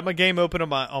 Because if I got my game open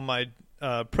on my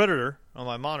Predator on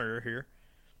my monitor here,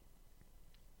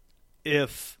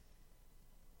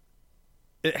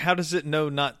 how does it know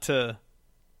not to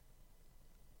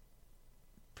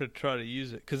try to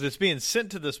use it? Because it's being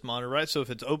sent to this monitor, right? So if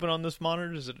it's open on this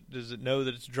monitor, does it know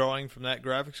that it's drawing from that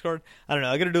graphics card? I don't know.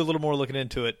 I got to do a little more looking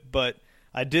into it, but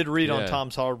I did read on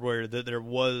Tom's Hardware that there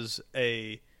was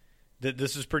that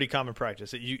this is pretty common practice.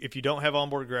 That if you don't have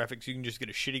onboard graphics, you can just get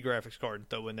a shitty graphics card and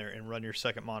throw in there and run your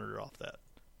second monitor off that.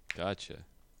 Gotcha.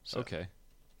 So, okay.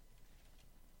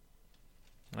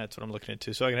 That's what I'm looking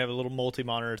into. So I can have a little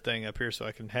multi-monitor thing up here so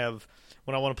I can have,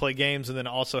 when I want to play games and then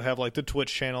also have like the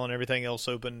Twitch channel and everything else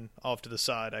open off to the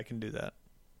side, I can do that.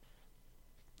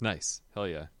 Nice. Hell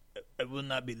yeah. I will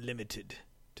not be limited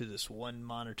to this one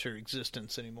monitor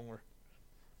existence anymore.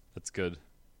 That's good.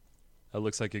 That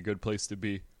looks like a good place to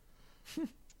be.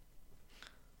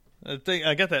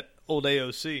 I got that old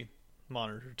AOC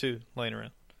monitor too laying around.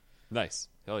 Nice.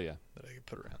 Hell yeah. That I can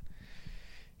put around.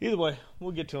 Either way,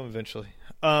 we'll get to them eventually.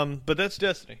 But that's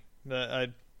Destiny.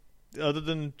 Other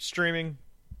than streaming,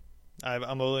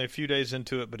 I'm only a few days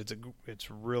into it, but it's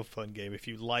a real fun game. If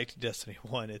you liked Destiny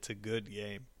 1, it's a good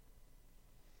game.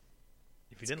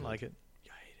 If you didn't like it,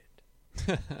 you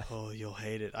hate it. Oh, you'll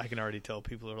hate it. I can already tell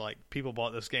people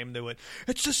bought this game and they went,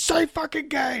 "It's the same fucking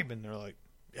game," and they're like,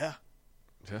 "Yeah,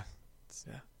 yeah,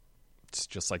 It's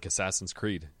just like Assassin's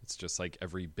Creed. It's just like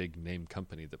every big name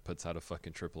company that puts out a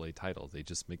fucking AAA title. They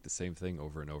just make the same thing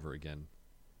over and over again.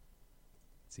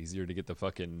 It's easier to get the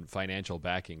fucking financial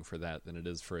backing for that than it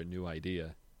is for a new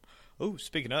idea." Oh,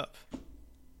 speaking of,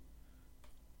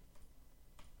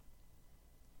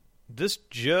 this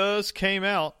just came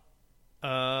out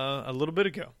a little bit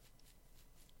ago.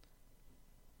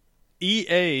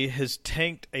 EA has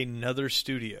tanked another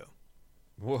studio.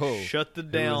 Whoa. Shut the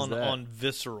down on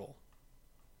Visceral.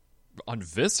 On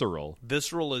Visceral?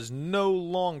 Visceral is no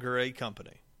longer a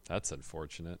company. That's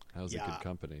unfortunate. That was a good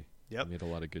company. Yep. They made a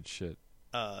lot of good shit.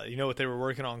 You know what they were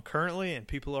working on currently, and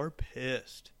people are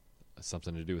pissed.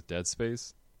 Something to do with Dead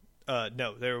Space?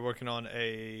 No, they were working on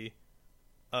a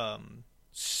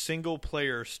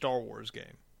single-player Star Wars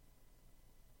game.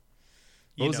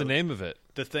 What was the name of it?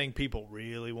 The thing people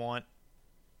really want.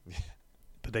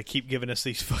 But they keep giving us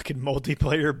these fucking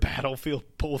multiplayer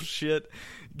Battlefield bullshit.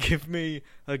 Give me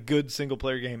a good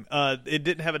single-player game. It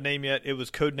didn't have a name yet. It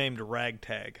was codenamed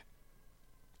Ragtag.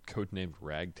 Codenamed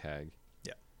Ragtag?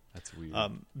 Yeah. That's weird.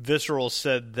 Visceral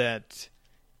said that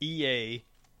EA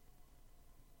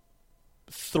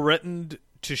threatened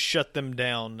to shut them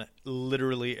down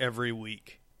literally every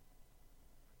week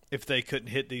if they couldn't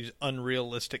hit these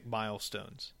unrealistic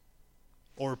milestones.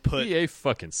 Or put EA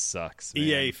fucking sucks, man.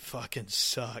 EA fucking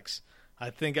sucks. I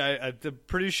think I'm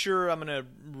pretty sure I'm going to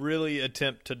really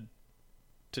attempt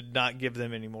to not give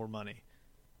them any more money.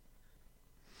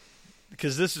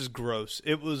 Because this is gross.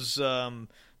 It was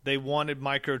they wanted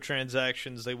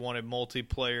microtransactions, they wanted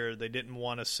multiplayer, they didn't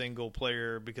want a single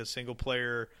player because single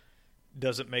player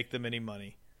doesn't make them any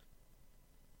money.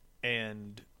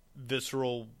 And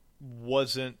Visceral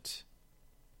wasn't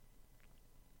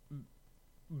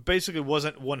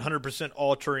 100%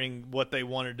 altering what they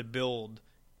wanted to build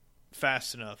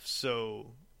fast enough,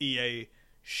 so EA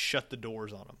shut the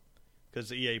doors on them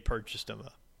because EA purchased them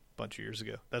a bunch of years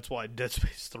ago. That's why Dead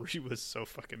Space 3 was so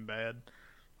fucking bad.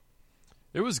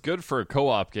 It was good for a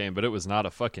co-op game, but it was not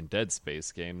a fucking Dead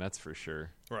Space game, that's for sure.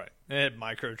 Right. It had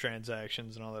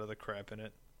microtransactions and all that other crap in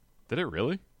it. Did it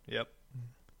really? Yep.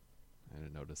 I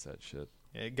didn't notice that shit.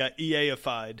 Yeah, it got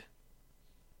EA-ified.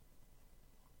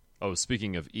 Oh,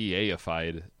 speaking of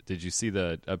EA-ified, did you see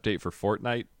the update for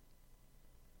Fortnite?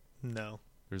 No.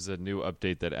 There's a new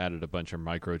update that added a bunch of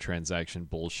microtransaction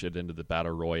bullshit into the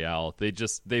Battle Royale.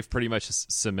 They've pretty much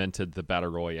cemented the Battle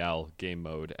Royale game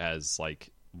mode as like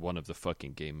one of the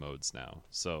fucking game modes now.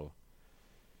 So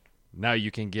now you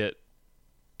can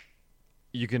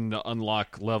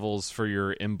unlock levels for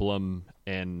your emblem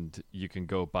and you can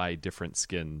go buy different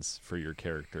skins for your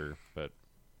character, but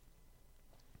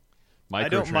I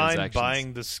don't mind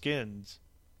buying the skins.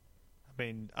 I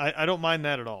mean, I don't mind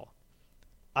that at all.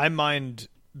 I mind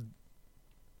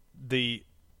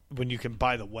when you can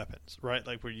buy the weapons, right?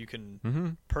 Like where you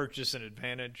can purchase an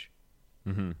advantage.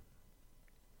 Mm-hmm.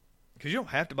 Because you don't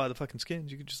have to buy the fucking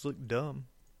skins. You can just look dumb.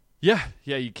 Yeah,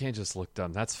 you can't just look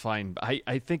dumb. That's fine.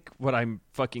 I think what I'm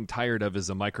fucking tired of is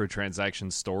a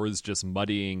microtransaction stores just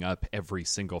muddying up every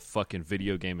single fucking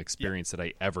video game experience that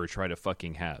I ever try to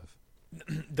fucking have.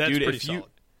 That's Dude, pretty if solid.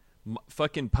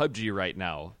 fucking PUBG right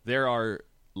now, there are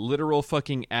literal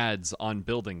fucking ads on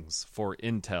buildings for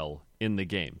Intel in the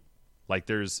game. Like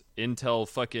there's Intel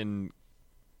fucking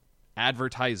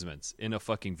advertisements in a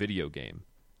fucking video game.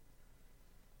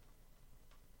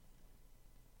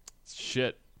 It's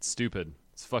shit. It's stupid.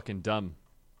 It's fucking dumb.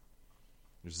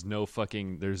 There's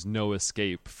no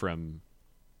escape from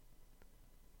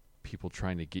people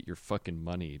trying to get your fucking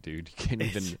money, dude. You can't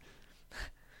even.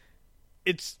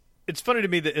 It's funny to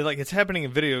me that it's happening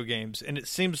in video games, and it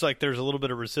seems like there's a little bit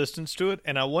of resistance to it.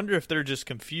 And I wonder if they're just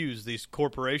confused, these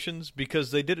corporations, because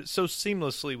they did it so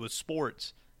seamlessly with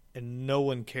sports, and no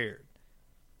one cared.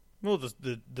 Well,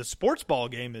 the sports ball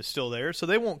game is still there, so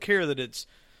they won't care that it's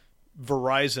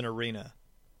Verizon Arena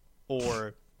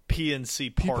or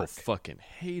PNC Park. People fucking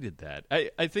hated that.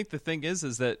 I think the thing is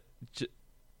that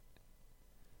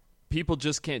people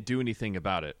just can't do anything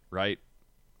about it, right?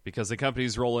 Because the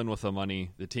companies roll in with the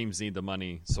money, the teams need the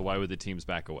money, so why would the teams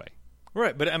back away?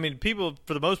 Right, but I mean, people,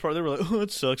 for the most part, they were like, oh,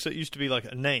 it sucks. That used to be like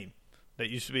a name. That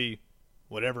used to be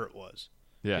whatever it was.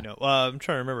 Yeah. You know, I'm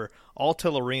trying to remember.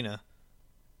 Alltel Arena.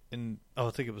 And I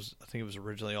think it was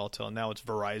originally Alltel, and now it's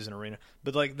Verizon Arena.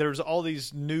 But like, there's all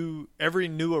these every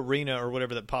new arena or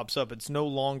whatever that pops up. It's no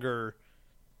longer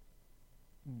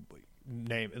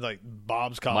name like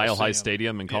Bob's Coliseum. Mile High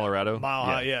Stadium in Colorado. Mile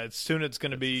High, yeah. Soon it's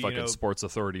going to be fucking Sports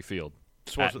Authority Field.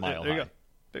 Sports, at Mile there you High. go.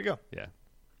 There you go. Yeah.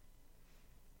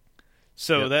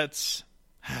 So Yep. that's.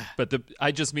 But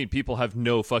I just mean people have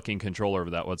no fucking control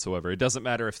over that whatsoever. It doesn't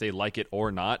matter if they like it or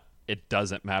not. It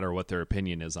doesn't matter what their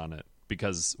opinion is on it.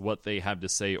 Because what they have to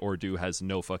say or do has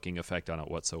no fucking effect on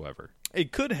it whatsoever.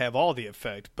 It could have all the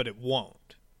effect, but it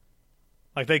won't.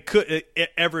 Like they could,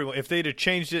 everyone, if they'd have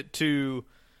changed it to,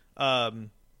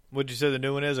 what'd you say the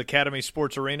new one is? Academy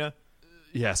Sports Arena?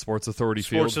 Yeah, Sports Authority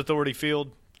Field. Sports Authority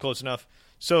Field, close enough.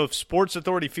 So if Sports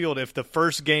Authority Field, if the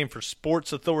first game for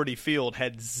Sports Authority Field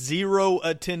had 0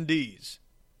 attendees.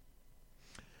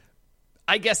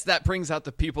 I guess that brings out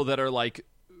the people that are like,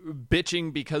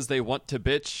 bitching because they want to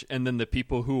bitch, and then the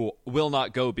people who will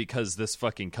not go because this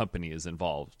fucking company is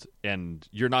involved. And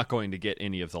you're not going to get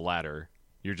any of the latter.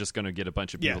 You're just going to get a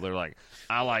bunch of people that are like,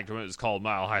 I liked when it was called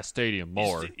Mile High Stadium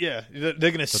more. Yeah, they're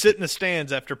going to sit in the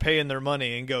stands after paying their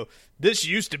money and go, this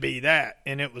used to be that,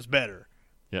 and it was better.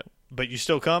 Yep. But you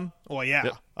still come? Well, yeah,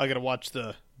 Yep. I got to watch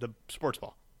the sports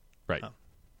ball. Right.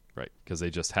 Right. Because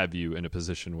they just have you in a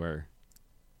position where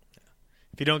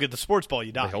If you don't get the sports ball,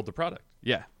 you die. they hold the product.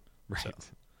 Yeah. Right. So.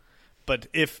 But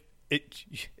if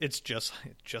it's just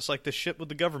like the shit with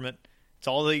the government, it's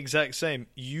all the exact same.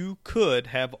 You could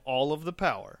have all of the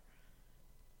power,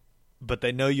 but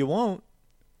they know you won't,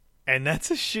 and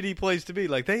that's a shitty place to be.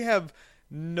 Like, they have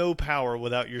no power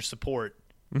without your support,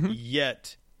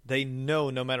 yet they know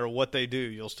no matter what they do,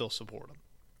 you'll still support them.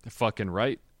 They're fucking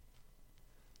right.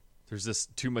 There's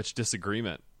just too much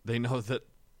disagreement. They know that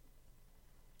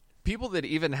people that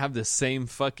even have the same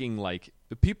fucking, like,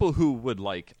 the people who would,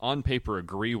 like, on paper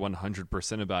agree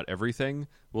 100% about everything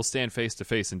will stand face to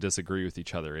face and disagree with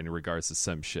each other in regards to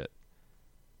some shit.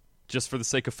 Just for the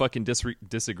sake of fucking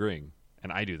disagreeing.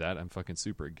 And I do that. I'm fucking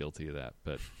super guilty of that.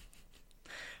 But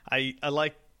I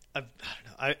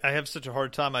have such a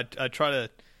hard time. I try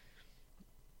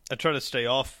to stay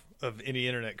off of any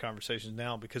internet conversations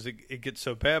now because it gets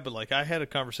so bad. But like, I had a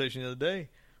conversation the other day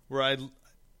where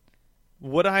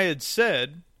what I had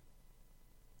said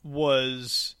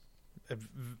was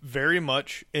very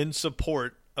much in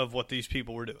support of what these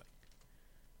people were doing.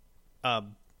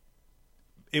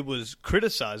 It was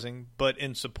criticizing, but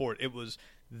in support. It was,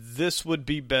 this would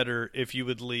be better if you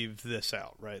would leave this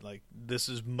out, right? Like, this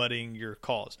is muddying your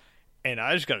cause. And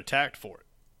I just got attacked for it.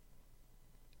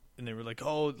 And they were like,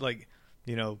 oh, like,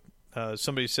 you know,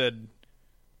 somebody said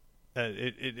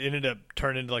it ended up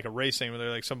turning into like a racing where they're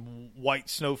like, some white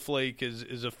snowflake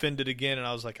is offended again. And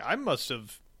I was like,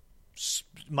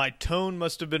 my tone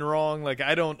must have been wrong. Like,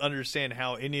 I don't understand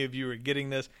how any of you are getting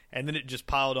this. And then it just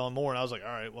piled on more. And I was like,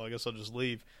 all right, well, I guess I'll just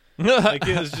leave. Like,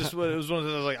 it was just, it was one of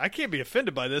those, I was like, I can't be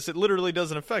offended by this. It literally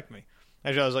doesn't affect me.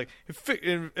 Actually, I was like,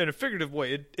 in a figurative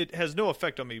way, it has no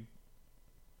effect on me,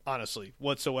 honestly,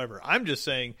 whatsoever. I'm just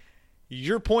saying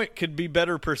your point could be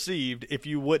better perceived if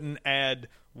you wouldn't add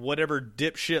whatever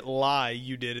dipshit lie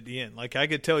you did at the end. Like, I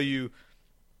could tell you,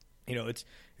 you know,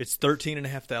 It's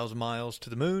 13,500 miles to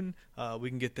the moon. We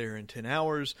can get there in 10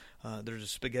 hours. There's a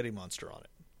spaghetti monster on it.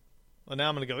 Well, now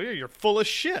I'm going to go, yeah, you're full of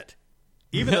shit.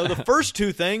 Even though the first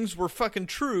two things were fucking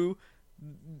true,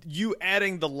 you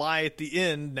adding the lie at the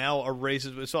end now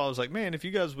erases. So I was like, man, if you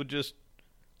guys would just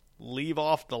leave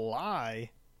off the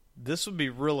lie, this would be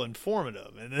real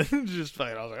informative. And then just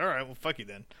like, I was like, all right, well, fuck you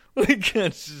then. Like,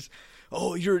 it's just,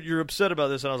 oh, you're upset about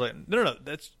this. And I was like, no,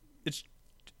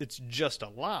 it's just a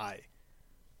lie.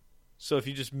 So if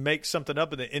you just make something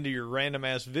up at the end of your random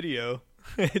ass video,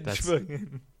 it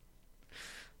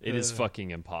is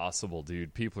fucking impossible,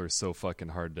 dude. People are so fucking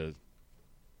hard to.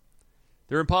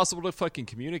 They're impossible to fucking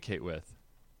communicate with.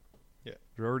 Yeah,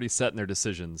 they're already set in their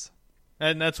decisions,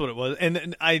 and that's what it was.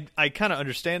 And I kind of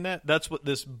understand that. That's what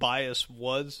this bias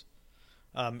was.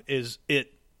 It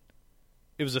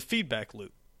was a feedback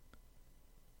loop.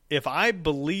 If I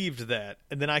believed that,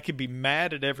 and then I could be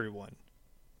mad at everyone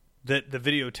that the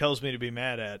video tells me to be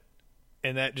mad at,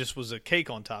 and that just was a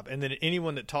cake on top. And then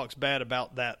anyone that talks bad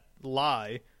about that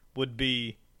lie would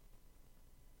be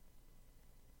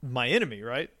my enemy,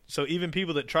 right? So even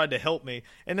people that tried to help me,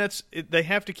 and they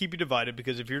have to keep you divided,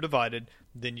 because if you're divided,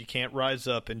 then you can't rise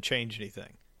up and change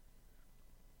anything.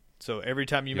 So every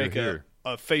time you make a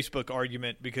Facebook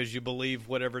argument because you believe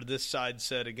whatever this side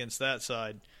said against that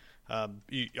side,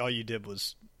 all you did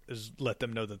was let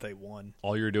them know that they won.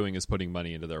 All you're doing is putting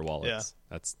money into their wallets.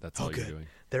 Yeah. That's all you're doing.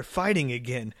 They're fighting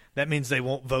again. That means they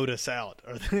won't vote us out,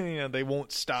 or they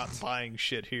won't stop buying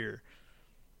shit here.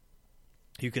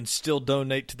 You can still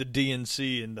donate to the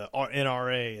DNC and the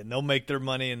NRA, and they'll make their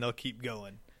money and they'll keep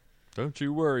going. Don't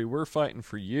you worry, we're fighting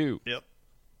for you. Yep.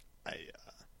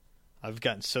 I've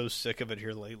gotten so sick of it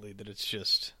here lately that it's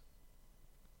just.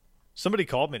 Somebody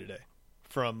called me today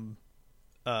from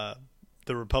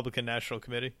the Republican National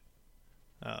Committee.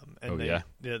 And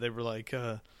they were like,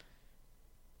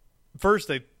 first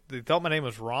they thought my name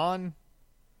was Ron,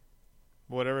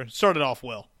 whatever. Started off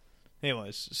well.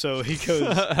 Anyways, so he goes,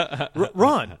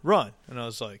 Ron, and I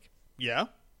was like, yeah,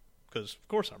 because of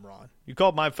course I'm Ron. You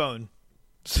called my phone,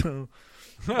 so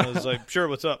I was like, sure,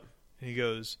 what's up? And he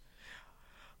goes,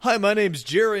 hi, my name's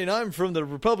Jerry, and I'm from the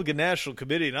Republican National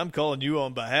Committee, and I'm calling you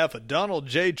on behalf of Donald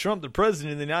J. Trump, the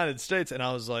President of the United States. And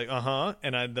I was like, uh-huh.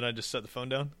 And then I just set the phone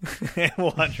down and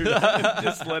wandered up and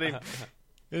just let him.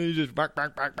 And he just back.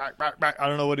 I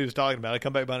don't know what he was talking about. I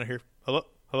come back behind here.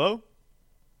 Hello?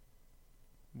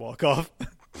 Walk off.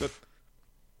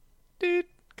 Dude.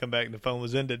 Come back and the phone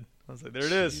was ended. I was like, there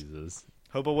it is. Jesus.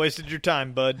 Hope I wasted your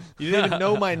time, bud. You didn't even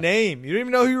know my name. You didn't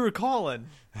even know who you were calling.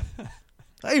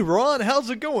 Hey, Ron, how's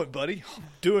it going, buddy? I'm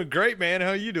doing great, man.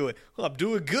 How you doing? Well, I'm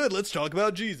doing good. Let's talk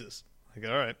about Jesus. Like,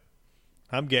 all right.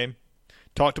 I'm game.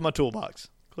 Talk to my toolbox.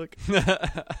 Click.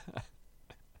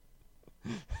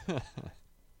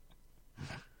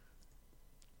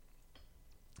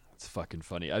 It's fucking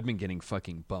funny. I've been getting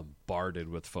fucking bombarded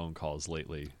with phone calls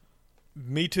lately.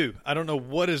 Me too. I don't know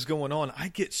what is going on. I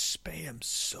get spam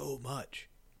so much.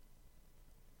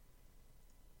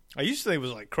 I used to think it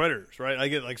was like creditors, right? I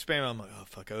get like spam. I'm like, oh,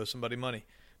 fuck, I owe somebody money.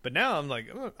 But now I'm like,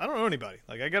 oh, I don't owe anybody.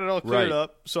 Like, I got it all cleared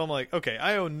up. So I'm like, okay,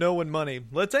 I owe no one money.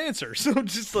 Let's answer. So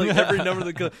just like every number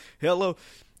that comes, hello,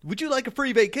 would you like a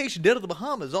free vacation down to the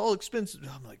Bahamas? All expenses.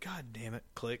 I'm like, God damn it.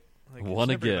 Click. Like,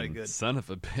 one again. Good. Son of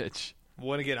a bitch.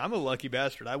 One again. I'm a lucky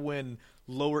bastard. I win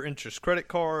lower interest credit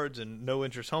cards and no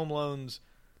interest home loans.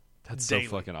 That's daily.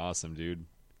 So fucking awesome, dude.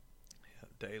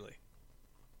 Yeah, daily.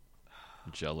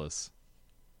 I'm jealous.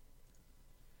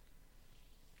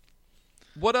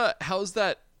 What how's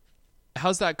that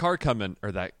car coming,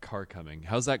 or that car coming?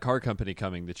 How's that car company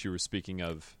coming that you were speaking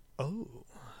of? Oh,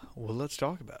 well, let's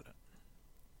talk about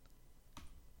it.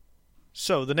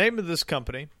 So the name of this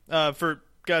company, for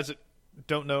guys that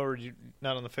don't know or you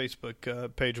not on the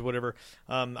Facebook page or whatever,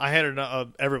 I had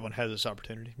everyone has this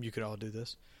opportunity. You could all do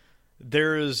this.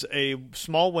 There is a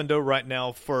small window right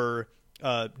now for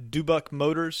Dubuck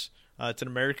Motors. It's an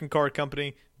American car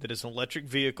company that is an electric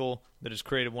vehicle that has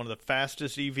created one of the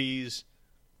fastest EVs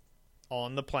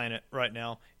on the planet right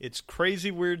now. It's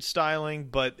crazy weird styling,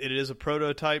 but it is a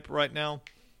prototype right now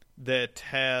that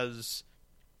has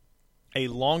a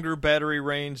longer battery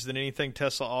range than anything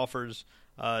Tesla offers.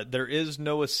 There is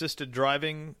no assisted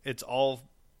driving. It's all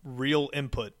real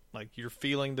input. Like, you're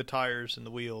feeling the tires and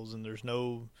the wheels, and there's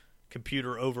no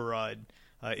computer override.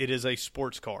 It is a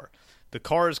sports car. The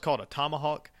car is called a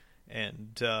Tomahawk,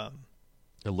 and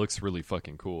it looks really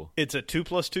fucking cool. It's a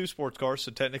 2+2 sports car,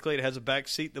 so technically it has a back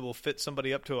seat that will fit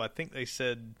somebody up to, I think they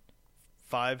said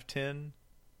 5'10".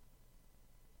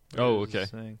 Oh, okay.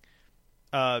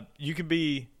 You can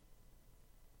be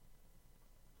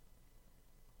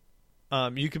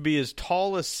You could be as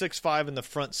tall as 6'5" in the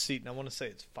front seat, and I want to say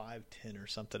it's 5'10" or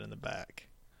something in the back.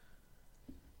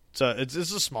 So it's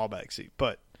a small back seat,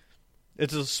 but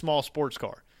it's a small sports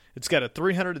car. It's got a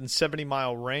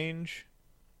 370-mile range.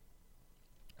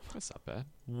 That's not bad.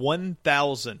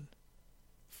 1,000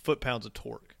 foot-pounds of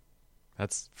torque.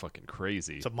 That's fucking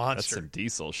crazy. It's a monster. That's some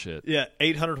diesel shit. Yeah,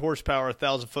 800 horsepower,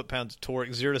 1,000 foot-pounds of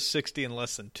torque, 0 to 60 in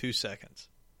less than 2 seconds.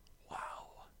 Wow.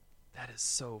 That is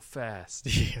so fast.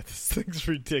 Yeah, this thing's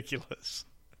ridiculous.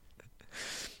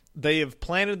 They have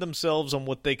planted themselves on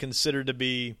what they consider to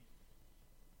be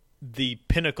the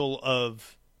pinnacle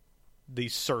of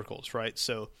these circles, right?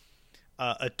 So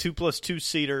a 2+2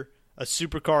 seater, a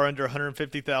supercar under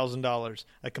 $150,000,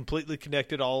 a completely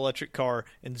connected all-electric car,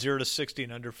 and 0 to 60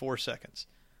 in under 4 seconds.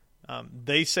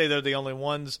 They say they're the only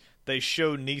ones. They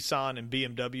show Nissan and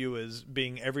BMW as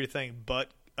being everything but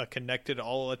a connected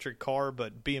all-electric car,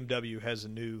 but BMW has a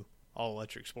new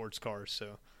all-electric sports car,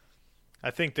 so I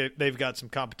think that they've got some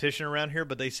competition around here,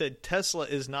 but they said Tesla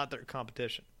is not their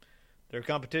competition. Their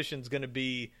competition is going to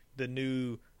be the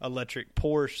new electric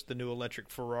Porsche, the new electric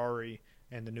Ferrari,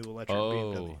 and the new electric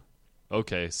BMW.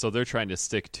 Okay, so they're trying to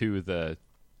stick to the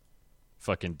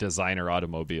fucking designer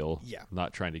automobile, Yeah.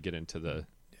 not trying to get into the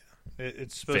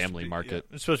It's supposed family to be, market.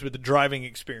 Yeah, it's supposed to be the driving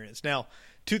experience. Now,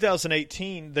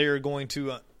 2018, they are going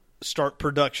to start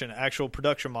production, actual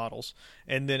production models,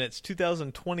 and then it's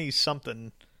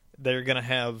 2020-something, they're going to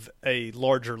have a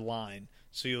larger line.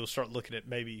 So you'll start looking at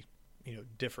maybe,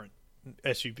 different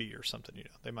SUV or something.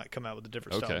 They might come out with a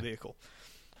different style Okay. vehicle.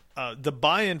 The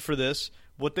buy-in for this,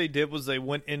 what they did was they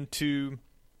went into,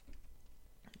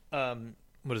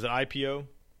 IPO?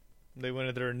 They went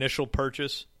into their initial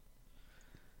purchase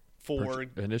for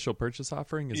initial purchase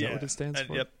offering. Is that what it stands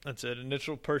for? Yep, that's it.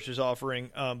 Initial purchase offering.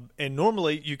 And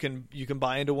normally you can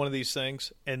buy into one of these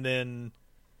things, and then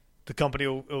the company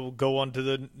will go onto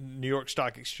the New York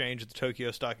Stock Exchange or the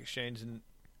Tokyo Stock Exchange, and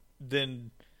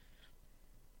then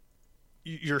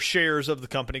your shares of the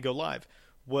company go live.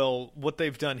 Well, what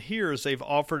they've done here is they've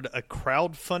offered a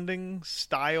crowdfunding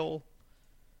style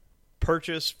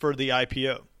purchase for the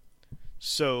IPO.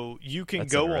 So you can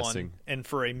That's go on, interesting. and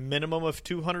for a minimum of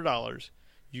 $200,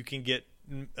 you can get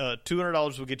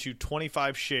 $200 will get you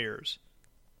 25 shares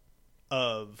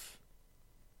of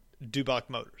Dubach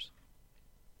Motors.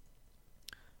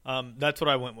 That's what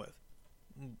I went with.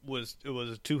 It was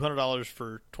 $200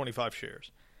 for 25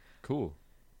 shares. Cool.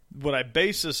 What I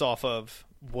base this off of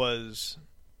was,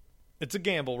 it's a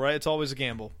gamble, right? It's always a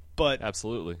gamble. But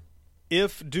Absolutely.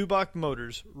 if Dubach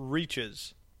Motors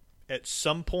reaches at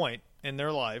some point in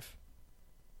their life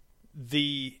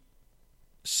the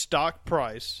stock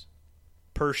price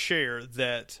per share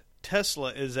that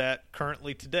Tesla is at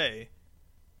currently today,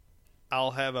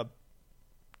 I'll have a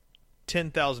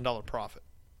 $10,000 profit.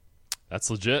 That's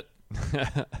legit.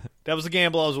 That was a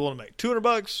gamble I was willing to make.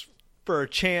 $200 for a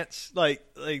chance, like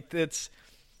that's.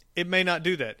 It may not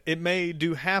do that. It may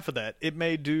do half of that. It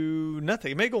may do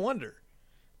nothing. It may go under.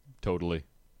 Totally.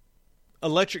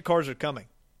 Electric cars are coming.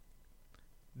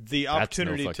 The That's no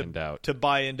opportunity fucking doubt. to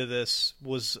buy into this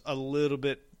was a little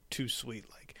bit too sweet.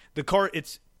 Like the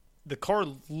car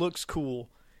looks cool,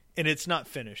 and it's not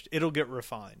finished. It'll get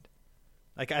refined.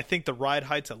 Like I think the ride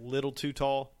height's a little too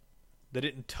tall. They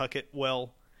didn't tuck it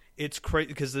well. It's crazy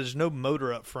because there's no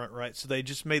motor up front, right? So they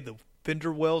just made the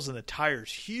fender wells and the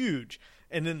tires huge,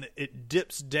 and then it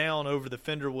dips down over the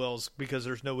fender wells because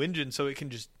there's no engine, so it can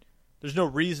just. There's no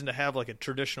reason to have like a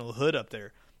traditional hood up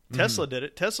there. Tesla did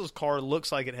it. Tesla's car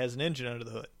looks like it has an engine under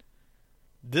the hood.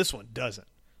 This one doesn't.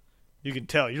 You can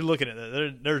tell. You're looking at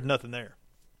it. There's nothing there,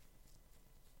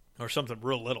 or something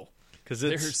real little, because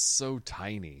They're so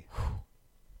tiny.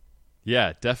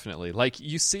 Yeah, definitely. Like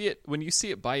you see it when you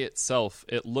see it by itself,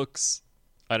 it looks.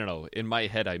 I don't know. In my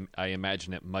head, I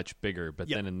imagine it much bigger, but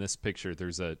Yep. then in this picture,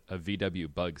 there's a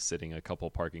VW Bug sitting a couple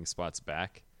parking spots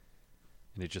back,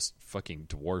 and it just fucking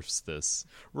dwarfs this.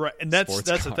 right. And that's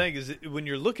sports the car. thing is that when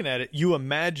you're looking at it, you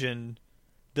imagine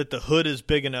that the hood is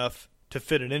big enough to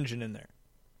fit an engine in there.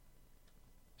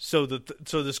 So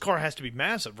so this car has to be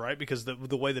massive, right? Because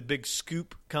the way the big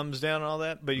scoop comes down and all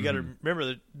that. But you got to remember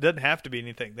that it doesn't have to be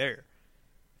anything there.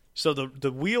 So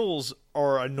the wheels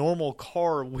are a normal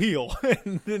car wheel,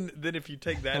 and then if you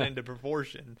take that into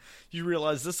proportion, you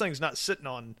realize this thing's not sitting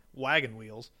on wagon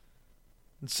wheels.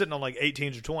 It's sitting on like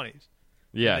 18s or 20s.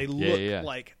 Yeah, They look yeah.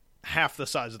 like half the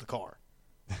size of the car.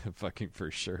 Fucking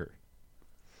for sure.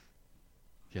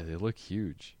 Yeah, they look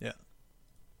huge. Yeah.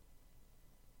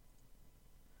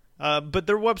 But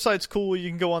their website's cool. You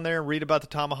can go on there and read about the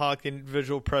Tomahawk,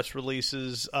 individual press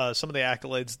releases, some of the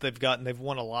accolades they've gotten. They've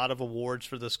won a lot of awards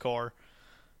for this car.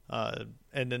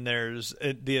 And then there's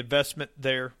the investment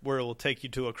there where it will take you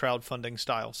to a crowdfunding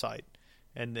style site,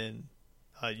 and then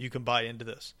you can buy into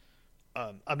this.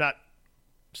 I'm not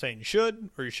saying you should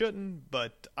or you shouldn't,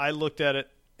 but I looked at it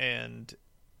and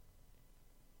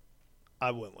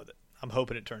I went with it. I'm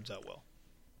hoping it turns out well.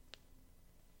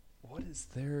 What is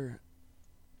their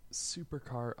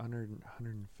supercar under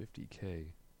 150K?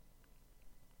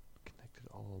 Connected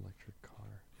all-electric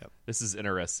car. Yep. This is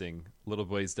interesting. Little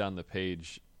ways down the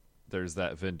page, there's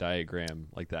that Venn diagram,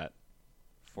 like that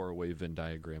four-way Venn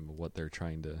diagram of what they're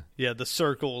trying to... Yeah, the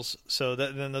circles. So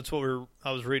that's what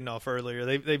I was reading off earlier.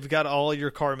 They've got all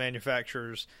your car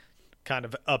manufacturers kind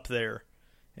of up there,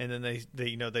 and then they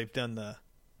they've done the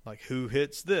like who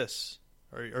hits this.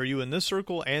 Are you in this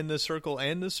circle and this circle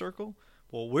and this circle?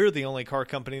 Well, we're the only car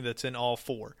company that's in all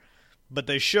four. But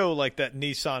they show like that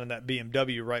Nissan and that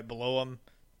BMW right below them,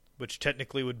 which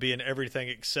technically would be in everything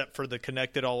except for the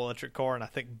connected all-electric car, and I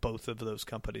think both of those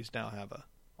companies now have a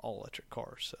all-electric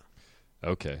car. So,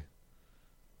 okay.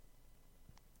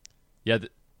 Yeah,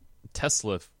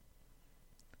 Tesla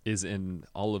is in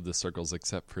all of the circles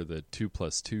except for the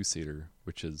 2+2 seater,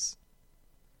 which is...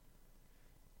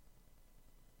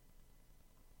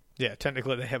 Yeah,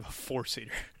 technically they have a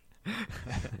 4-seater.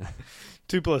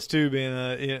 2+2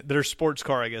 being their sports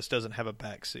car, I guess, doesn't have a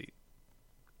back seat.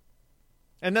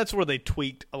 And that's where they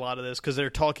tweaked a lot of this, because they're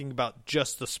talking about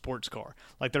just the sports car.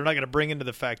 Like, they're not going to bring into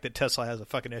the fact that Tesla has a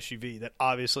fucking SUV that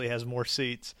obviously has more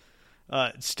seats.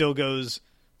 It still goes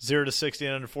 0 to 60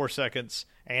 in under 4 seconds,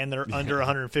 and they're under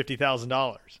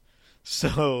 $150,000.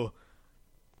 So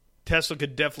Tesla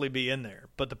could definitely be in there.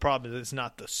 But the problem is it's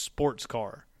not the sports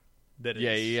car that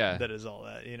is all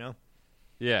that, you know?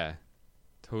 Yeah,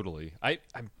 totally.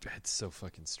 It's so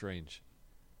fucking strange.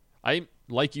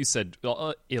 Like you said,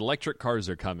 electric cars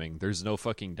are coming. There's no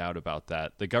fucking doubt about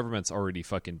that. The government's already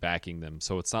fucking backing them,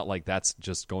 so it's not like that's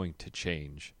just going to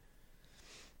change.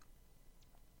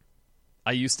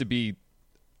 I used to be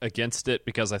against it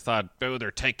because I thought, oh, they're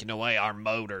taking away our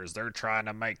motors. They're trying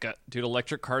to make a... Dude,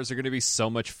 electric cars are going to be so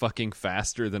much fucking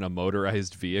faster than a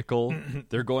motorized vehicle.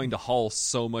 They're going to haul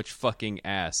so much fucking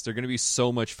ass. They're going to be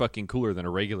so much fucking cooler than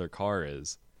a regular car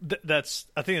is. I think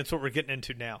that's what we're getting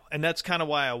into now, and that's kind of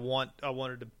why I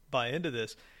wanted to buy into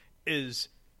this. Is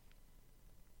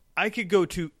I could go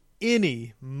to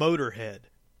any motorhead,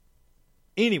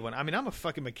 anyone. I mean, I'm a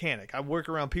fucking mechanic. I work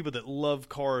around people that love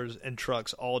cars and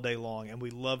trucks all day long, and we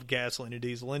love gasoline and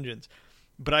diesel engines.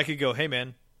 But I could go, hey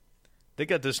man, they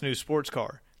got this new sports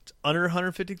car. It's under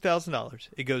 $150,000.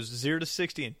 It goes 0 to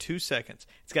 60 in 2 seconds.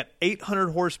 It's got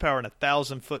 800 horsepower and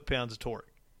 1,000 foot-pounds of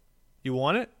torque. You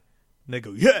want it? And they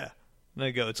go, yeah. And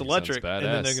they go, it's electric. And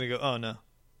then they're going to go, oh, no.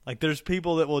 Like, there's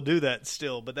people that will do that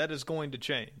still, but that is going to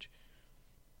change.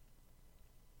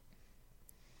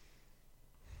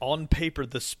 On paper,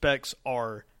 the specs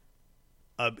are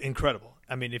incredible.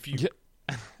 I mean, if you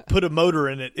put a motor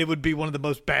in it, it would be one of the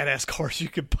most badass cars you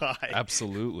could buy.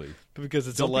 Absolutely. Because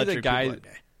it's Don't electric. Be the guy,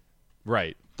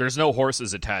 right. There's no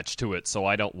horses attached to it, so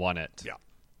I don't want it. Yeah.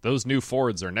 Those new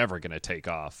Fords are never going to take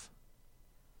off.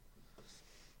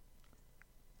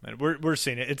 Man, we're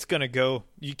seeing it. It's going to go.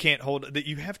 You can't hold it.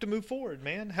 You have to move forward,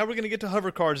 man. How are we going to get to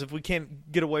hover cars if we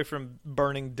can't get away from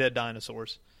burning dead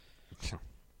dinosaurs?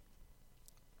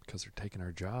 Because they're taking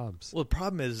our jobs. Well, the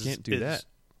problem is... Can't do that.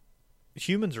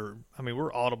 Humans are... I mean,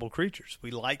 we're audible creatures. We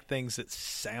like things that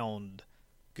sound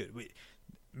good.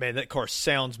 Man, that car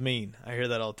sounds mean. I hear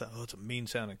that all the time. Oh, it's a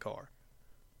mean-sounding car.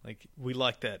 Like, we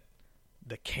like that.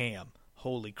 The cam.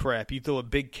 Holy crap. You throw a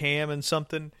big cam in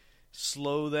something...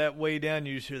 Slow that way down,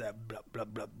 you just hear that blah, blah,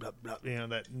 blah, blah, blah, you know,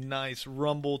 that nice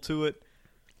rumble to it.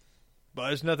 But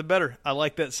there's nothing better. I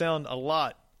like that sound a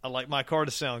lot. I like my car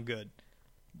to sound good.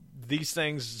 These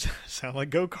things sound like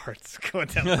go-karts going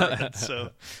down the road, so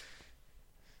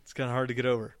it's kind of hard to get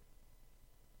over.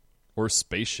 Or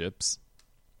spaceships.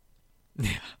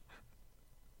 Yeah.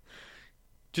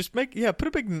 Just put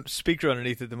a big speaker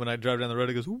underneath it, then when I drive down the road,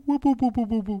 it goes whoop, whoop, whoop, whoop,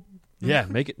 whoop, whoop. Yeah,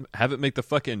 have it make the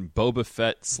fucking Boba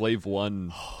Fett Slave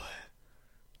One.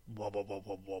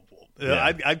 Yeah.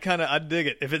 I'd dig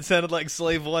it. If it sounded like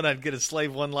Slave One, I'd get a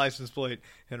Slave One license plate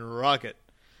and rock it.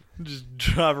 Just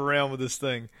drive around with this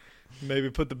thing.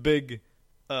 Maybe put the big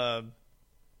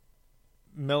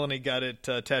Melanie got it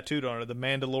tattooed on her, the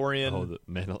Mandalorian. Oh, the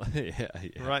Mandalorian.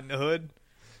 Yeah. Right in the hood.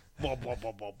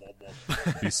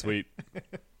 Be sweet.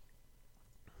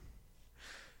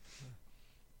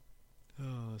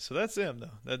 Oh, so that's them,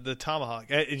 though. The Tomahawk.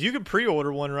 You can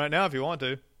pre-order one right now if you want to.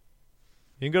 You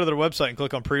can go to their website and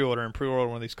click on pre-order and pre-order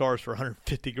one of these cars for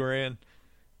 $150,000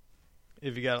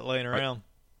 if you got it laying around.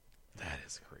 That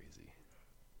is crazy.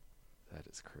 That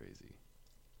is crazy. That is crazy.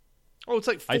 Oh, it's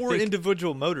like I four think-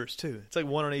 individual motors, too. It's like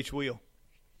one on each wheel.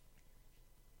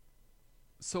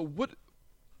 So what?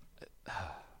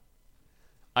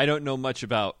 I don't know much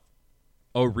about.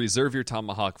 Oh, reserve your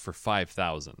Tomahawk for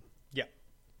 5,000. Yeah.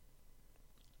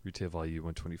 Retail value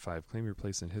 125. Claim your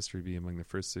place in history. Be among the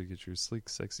first to get your sleek,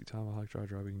 sexy Tomahawk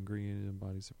jaw-dropping ingredient and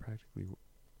bodies are practically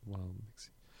wild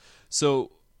mixing.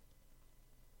 So,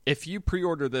 if you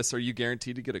pre-order this, are you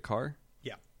guaranteed to get a car?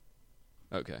 Yeah.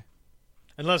 Okay.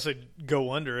 Unless they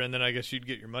go under, and then I guess you'd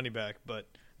get your money back. But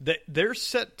they're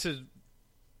set to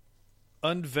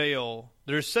unveil.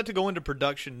 They're set to go into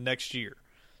production next year.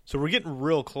 So we're getting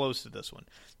real close to this one.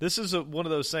 This is one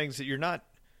of those things that you're not.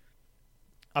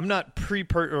 I'm not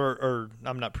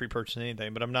I'm not pre-purchasing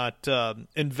anything, but I'm not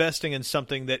investing in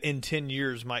something that in 10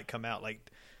 years might come out. Like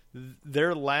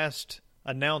their last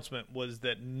announcement was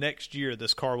that next year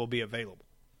this car will be available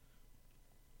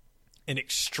in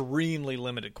extremely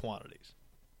limited quantities.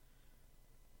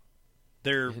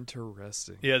 They're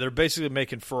Interesting. Yeah, they're basically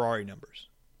making Ferrari numbers.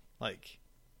 Like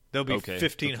there'll be Okay,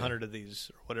 1,500 of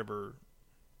these or whatever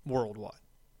worldwide.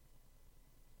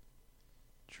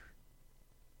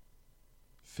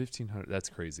 1,500. That's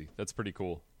crazy. That's pretty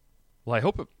cool. Well, I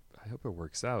hope it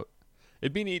works out.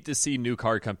 It'd be neat to see new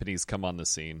car companies come on the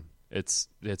scene. It's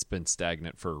been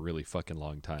stagnant for a really fucking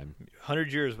long time.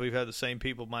 100 years we've had the same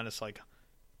people minus like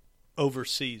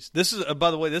overseas. This is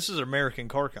by the way, this is an American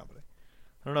car company.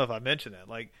 I don't know if I mentioned that.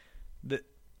 Like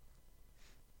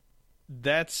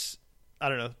that's I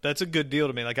don't know. That's a good deal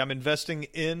to me. Like I'm investing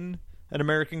in an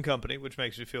American company, which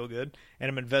makes me feel good, and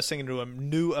I'm investing into a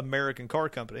new American car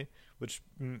company, which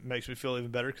makes me feel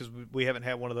even better because we haven't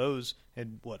had one of those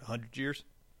in 100 years.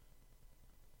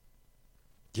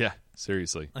 Yeah,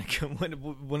 seriously. Like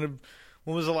when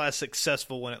was the last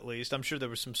successful one? At least I'm sure there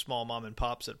were some small mom and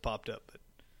pops that popped up,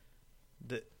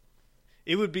 but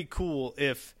it would be cool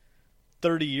if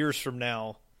 30 years from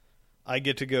now I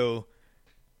get to go.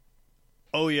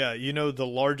 Oh yeah, you know the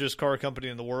largest car company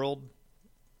in the world,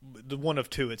 the one of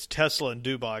two. It's Tesla and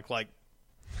Dubai. Like,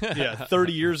 yeah,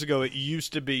 30 years ago it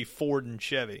used to be Ford and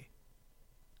Chevy.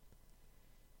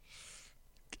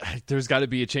 There's got to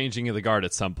be a changing of the guard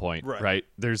at some point, Right. right?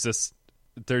 There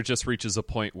just reaches a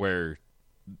point where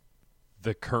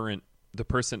the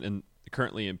person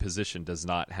currently in position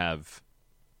doesn't have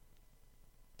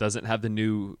the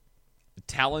new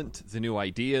talent, the new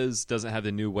ideas, doesn't have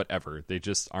the new whatever. They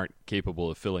just aren't capable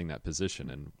of filling that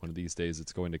position. And one of these days,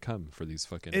 it's going to come for these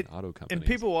fucking auto companies. And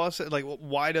people also like, well,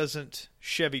 why doesn't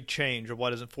Chevy change or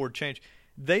why doesn't Ford change?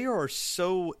 They are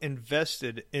so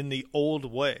invested in the old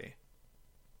way.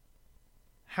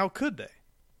 How could they?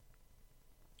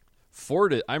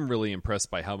 Ford, I'm really impressed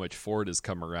by how much Ford has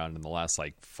come around in the last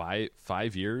like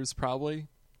five years, probably.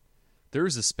 There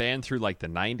was a span through like the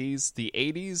 90s, the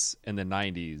 80s, and the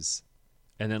 90s.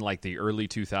 And then like the early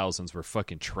 2000s were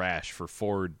fucking trash for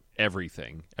Ford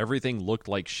everything. Everything looked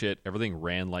like shit. Everything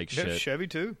ran like Yeah, shit. Chevy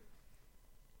too.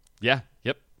 Yeah,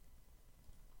 yep.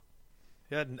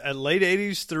 Yeah, late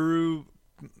 80s through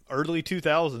early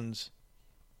 2000s.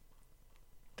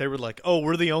 They were like, oh,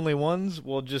 we're the only ones?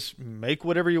 Well, just make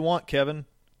whatever you want, Kevin.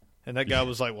 And that guy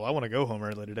was like, well, I want to go home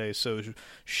early today. So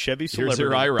Chevy Celebrity. Here's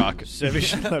your IROC. Chevy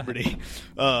Celebrity.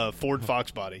 Ford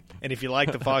Fox Body. And if you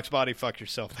like the Fox Body, fuck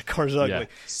yourself. That car's ugly. Yeah,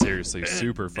 seriously,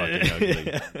 super fucking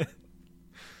ugly.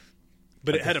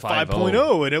 But it had a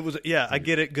 5.0, and it was, yeah, I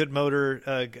get it. Good motor,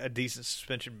 a decent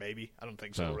suspension, maybe. I don't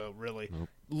think so, No. really. Nope.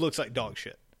 Looks like dog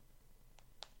shit.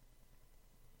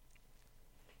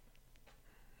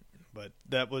 But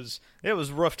it was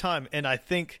a rough time, and I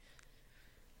think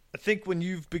when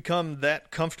you've become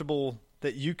that comfortable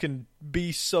that you can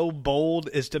be so bold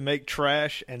as to make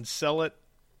trash and sell it.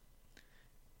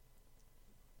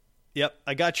 Yep,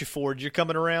 I got you, Ford. You're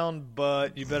coming around,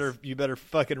 but you better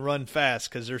fucking run fast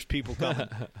because there's people coming.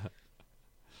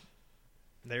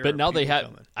 But now they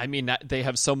have, they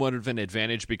have somewhat of an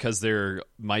advantage because they're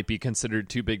might be considered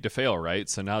too big to fail, right?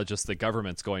 So now just the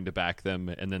government's going to back them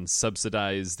and then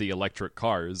subsidize the electric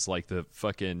cars like the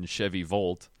fucking Chevy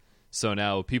Volt. So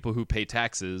now people who pay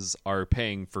taxes are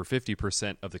paying for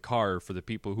 50% of the car for the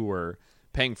people who are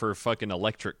paying for a fucking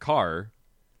electric car.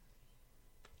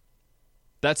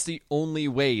 That's the only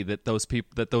way that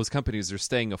those companies are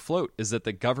staying afloat, is that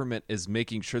the government is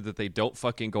making sure that they don't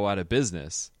fucking go out of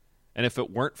business. And if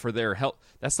it weren't for their help,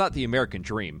 that's not the American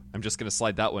dream. I'm just going to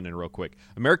slide that one in real quick.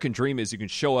 American dream is you can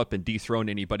show up and dethrone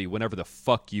anybody whenever the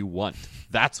fuck you want.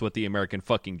 That's what the American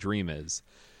fucking dream is.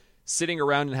 sitting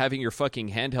around and having your fucking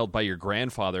hand held by your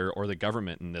grandfather or the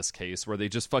government in this case, where they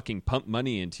just fucking pump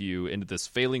money into this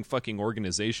failing fucking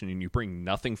organization, and you bring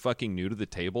nothing fucking new to the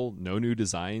table, no new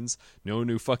designs, no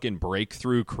new fucking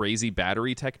breakthrough crazy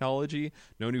battery technology,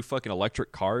 no new fucking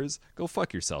electric cars. Go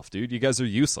fuck yourself, dude. You guys are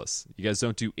useless. You guys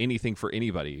don't do anything for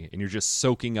anybody, and you're just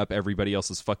soaking up everybody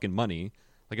else's fucking money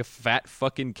like a fat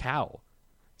fucking cow.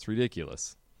 It's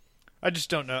ridiculous. I just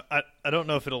don't know. I don't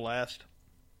know if it'll last.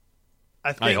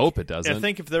 I hope it doesn't. I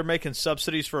think if they're making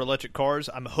subsidies for electric cars,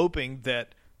 I'm hoping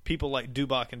that people like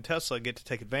Dubach and Tesla get to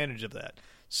take advantage of that.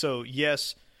 So,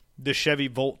 yes, the Chevy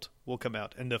Volt will come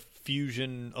out and the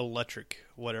Fusion Electric,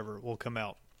 whatever, will come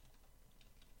out.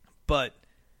 But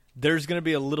there's going to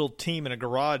be a little team in a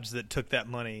garage that took that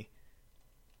money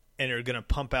and are going to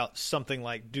pump out something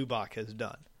like Dubach has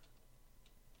done.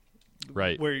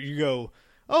 Right. Where you go,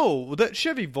 oh, well, that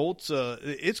Chevy Volt's,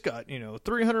 it's got,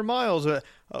 300 miles.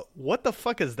 What the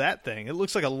fuck is that thing? It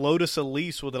looks like a Lotus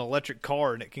Elise with an electric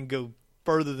car, and it can go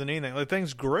further than anything. That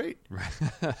thing's great.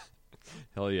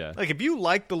 Hell yeah. Like, if you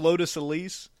like the Lotus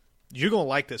Elise, you're going to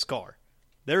like this car.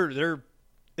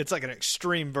 It's like an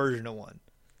extreme version of one.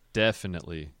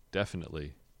 Definitely.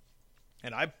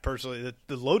 And I personally,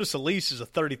 the Lotus Elise is a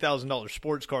 $30,000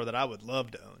 sports car that I would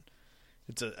love to own.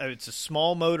 It's a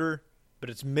small motor, but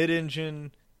it's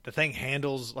mid-engine. The thing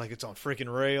handles like it's on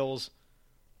freaking rails.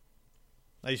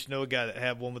 I used to know a guy that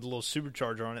had one with a little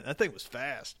supercharger on it. That thing was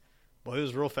fast. Boy, it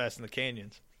was real fast in the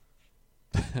canyons.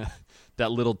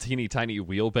 That little teeny tiny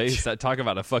wheelbase. That talk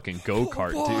about a fucking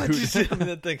go-kart, dude. I mean,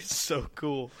 that thing is so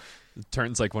cool. It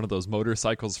turns like one of those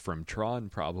motorcycles from Tron,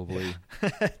 probably.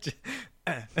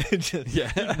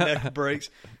 Yeah. Neck breaks.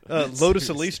 Lotus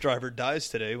Elise driver dies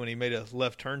today when he made a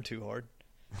left turn too hard.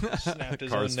 Snapped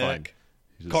his own neck.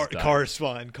 Car's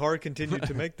fine. Car continued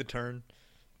to make the turn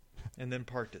and then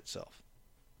parked itself.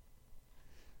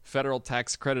 Federal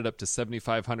tax credit up to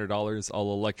 $7,500.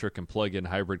 All electric and plug-in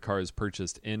hybrid cars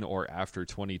purchased in or after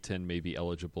 2010 may be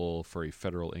eligible for a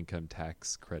federal income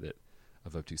tax credit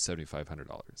of up to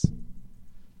 $7,500.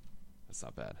 That's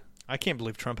not bad. I can't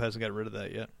believe Trump hasn't got rid of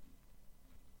that yet.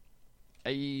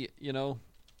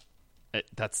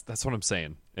 That's what I'm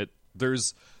saying.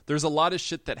 There's a lot of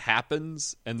shit that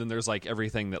happens, and then there's like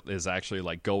everything that is actually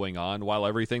like going on while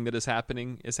everything that is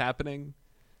happening.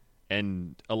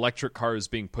 And electric cars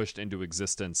being pushed into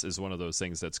existence is one of those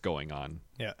things that's going on.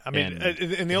 Yeah, I mean,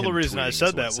 and the only reason I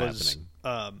said that was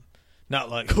not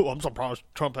like, oh, I'm surprised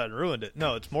Trump hadn't ruined it.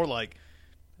 No, it's more like,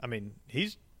 I mean,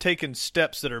 he's taken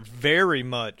steps that are very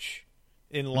much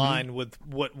in line with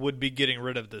what would be getting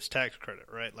rid of this tax credit,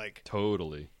 right? Like,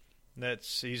 totally.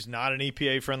 He's not an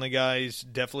EPA friendly guy. He's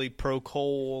definitely pro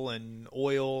coal and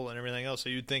oil and everything else. So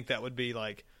you'd think that would be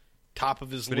like top of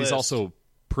his list. But he's also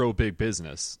pro big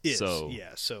business. So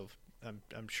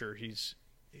I'm sure he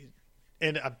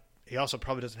also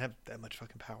probably doesn't have that much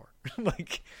fucking power.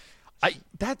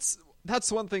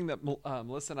 That's one thing that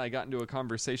Melissa and I got into a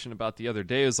conversation about the other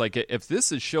day. Is like, if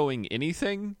this is showing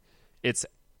anything, it's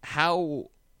how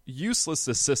useless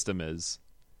the system is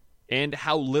and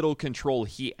how little control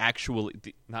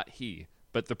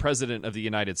but the president of the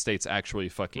United States actually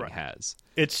fucking has.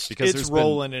 It's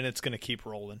rolling and it's going to keep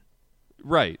rolling.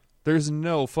 Right. There's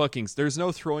no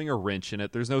throwing a wrench in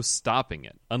it. There's no stopping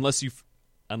it unless you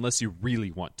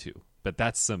really want to. But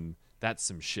that's some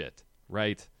shit,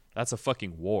 right? That's a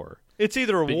fucking war. It's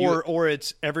either a war or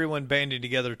it's everyone banding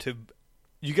together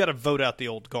you got to vote out the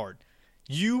old guard.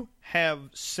 You have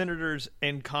senators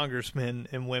and congressmen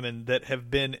and women that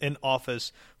have been in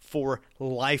office for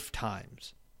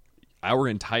lifetimes. Our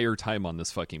entire time on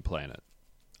this fucking planet.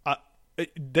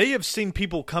 They have seen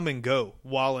people come and go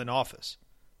while in office.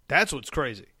 That's what's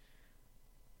crazy.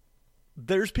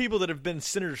 There's people that have been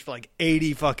senators for like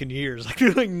 80 fucking years. Like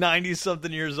they're like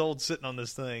 90-something years old sitting on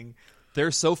this thing.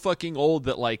 They're so fucking old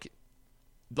that like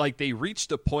they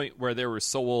reached a point where they were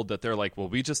so old that they're like, well,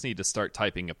 we just need to start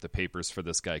typing up the papers for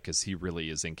this guy because he really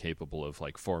is incapable of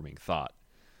like forming thought.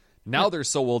 Now they're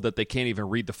so old that they can't even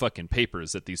read the fucking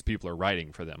papers that these people are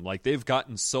writing for them. Like they've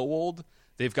gotten so old,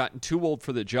 they've gotten too old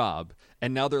for the job,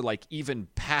 and now they're like even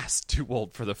past too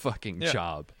old for the fucking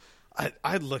job.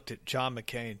 I looked at John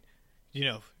McCain,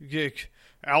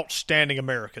 outstanding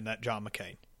American, that John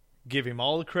McCain. Give him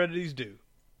all the credit he's due.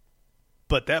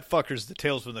 But that fucker's the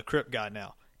Tales from the Crypt guy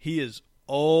now. He is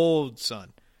old,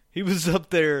 son. He was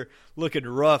up there looking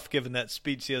rough giving that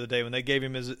speech the other day when they gave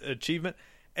him his achievement.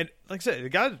 And like I said, the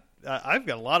guy, I've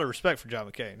got a lot of respect for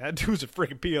John McCain. That dude's a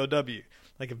freaking POW.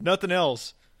 Like, if nothing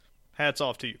else, hats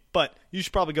off to you. But you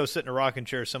should probably go sit in a rocking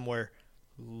chair somewhere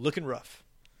looking rough.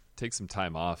 Take some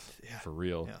time off, for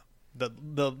real. Yeah.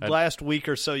 The last week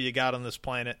or so you got on this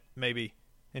planet, maybe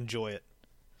enjoy it.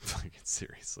 Fucking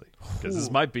seriously, because this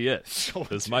might be it.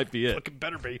 This might be it. Fucking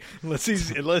better be, unless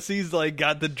he's like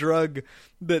got the drug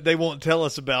that they won't tell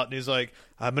us about, and he's like,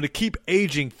 I'm gonna keep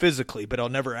aging physically, but I'll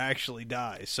never actually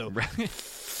die. So, and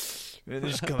they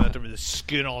just come out there with his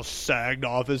skin all sagged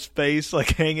off his face,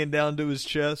 like hanging down to his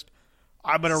chest.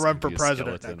 I'm gonna run for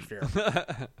president next year.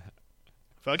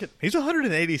 Fuck it, he's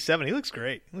 187. He looks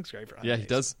great. He looks great for 187. Yeah, he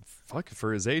does. Fuck,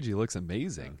 for his age, he looks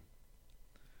amazing.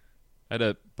 I had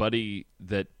a buddy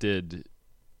that did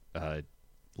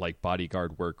like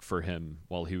bodyguard work for him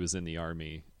while he was in the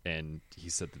Army, and he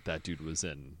said that dude was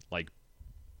in like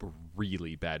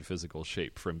really bad physical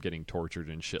shape from getting tortured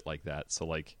and shit like that. So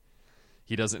like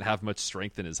he doesn't have much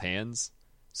strength in his hands,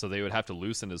 so they would have to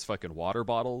loosen his fucking water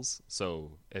bottles.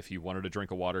 So if he wanted to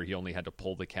drink a water, he only had to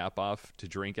pull the cap off to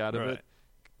drink out of it.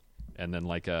 And then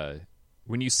like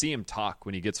when you see him talk,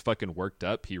 when he gets fucking worked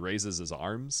up, he raises his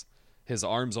arms. His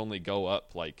arms only go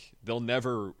up, like they'll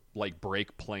never like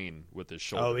break plane with his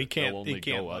shoulder. Oh, he can't. They'll only He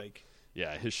can't go up. like.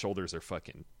 Yeah, his shoulders are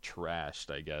fucking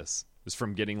trashed, I guess. It's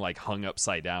from getting like hung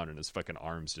upside down and his fucking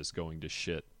arms just going to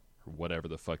shit or whatever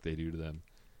the fuck they do to them.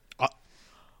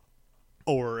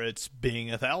 Or it's being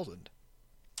 1,000.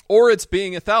 Or it's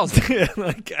being 1,000.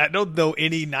 Like I don't know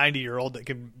any 90-year-old that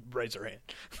can raise their hand.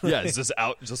 Yeah, it's just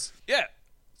out. Just yeah.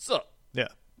 What's up? Yeah.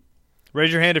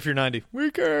 Raise your hand if you're 90.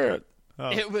 We can't. Oh.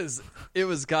 It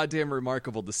was goddamn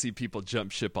remarkable to see people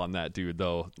jump ship on that dude,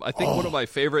 though. I think one of my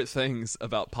favorite things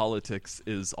about politics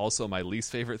is also my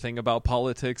least favorite thing about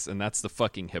politics, and that's the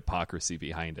fucking hypocrisy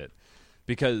behind it.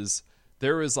 Because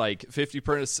there was like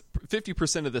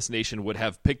 50% of this nation would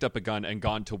have picked up a gun and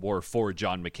gone to war for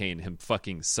John McCain him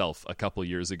fucking self a couple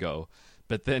years ago.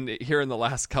 But then here in the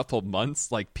last couple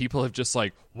months, like people have just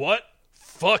like, what?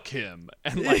 Fuck him.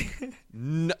 And like,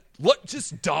 what?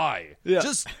 Just die. Yeah.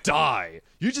 Just die.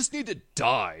 You just need to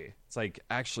die. It's like,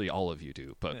 actually, all of you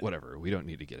do, but whatever. We don't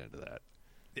need to get into that.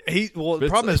 The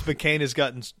problem is McCain has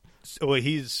gotten. Well,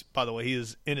 by the way, he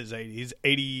is in his 80s. He's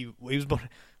 80. He was born.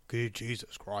 Good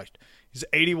Jesus Christ. He's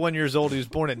 81 years old. He was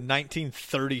born in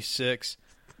 1936.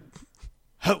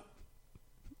 Ho.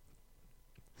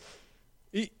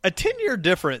 A 10-year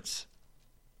difference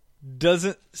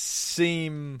doesn't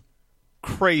seem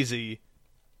crazy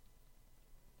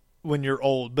when you're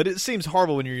old, but it seems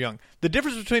horrible when you're young. The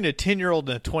difference between a 10-year-old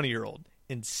and a 20-year-old,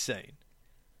 insane.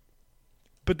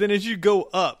 But then as you go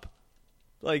up,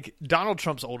 like Donald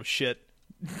Trump's old as shit,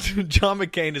 John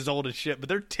McCain is old as shit, but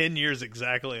they're 10 years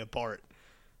exactly apart.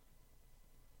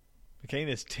 McCain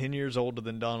is 10 years older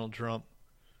than Donald Trump.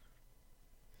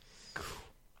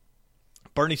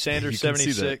 Bernie Sanders,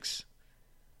 76.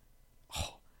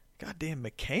 Oh, goddamn,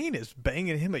 McCain is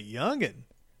banging him a youngin'.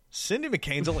 Cindy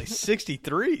McCain's only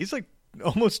 63. He's like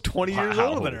almost 20 years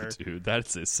older than her. Dude,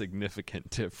 that's a significant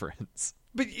difference.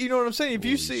 But you know what I'm saying? If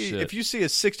you Holy see a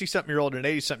 60-something-year-old and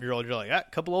an 80-something-year-old, you're like, a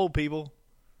couple old people.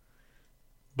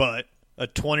 But a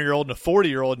 20-year-old and a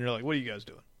 40-year-old, and you're like, what are you guys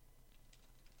doing?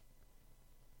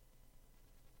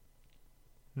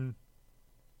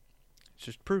 It's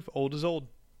just proof. Old is old.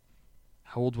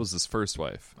 How old was his first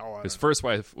wife? His don't first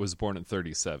wife was born in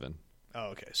 37. Oh,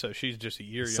 okay. So she's just a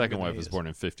year younger. His second than wife he was is. born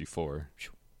in 54.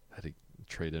 I had to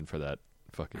trade in for that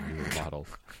fucking newer model.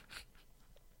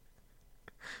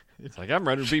 It's like, I'm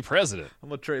ready to be president. I'm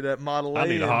going to trade that Model A I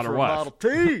need a hotter for wife. a Model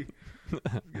T.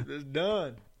 Get this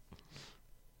done.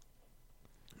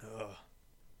 Ugh.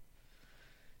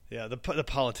 Yeah, the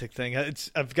politic thing.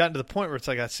 I've gotten to the point where it's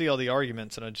like I see all the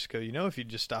arguments and I just go, if you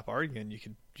just stop arguing,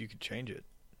 you could change it.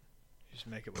 You just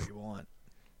make it what you want.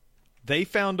 They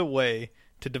found a way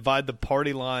to divide the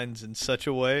party lines in such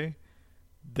a way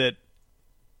that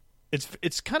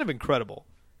it's kind of incredible.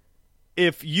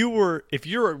 If you're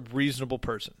a reasonable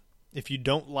person, if you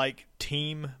don't like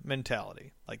team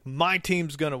mentality, like my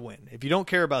team's going to win, if you don't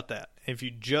care about that, if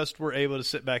you just were able to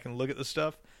sit back and look at the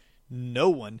stuff, no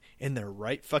one in their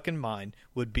right fucking mind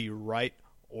would be right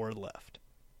or left.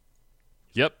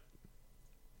 Yep.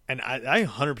 And I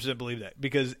 100% believe that,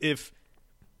 because if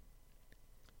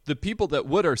the people that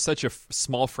would are such a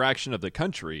small fraction of the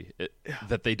country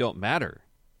that they don't matter.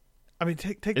 I mean,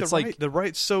 take the It's right. like- The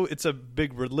right, so it's a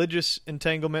big religious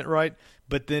entanglement, right?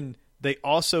 But then they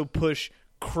also push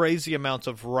crazy amounts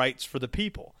of rights for the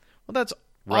people. Well, that's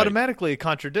Right. automatically a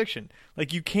contradiction.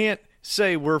 Like, you can't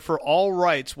say we're for all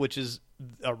rights, which is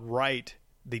a right.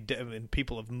 And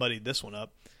people have muddied this one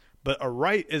up. But a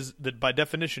right is that, by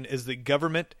definition, is the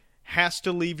government has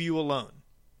to leave you alone.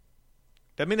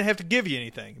 That means they have to give you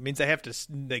anything. It means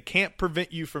they can't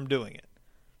prevent you from doing it.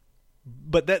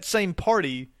 But that same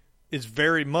party is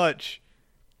very much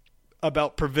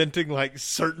about preventing like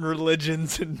certain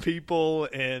religions and people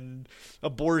and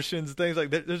abortions, things like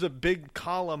that. There's a big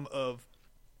column of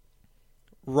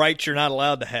rights you're not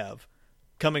allowed to have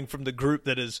coming from the group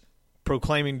that is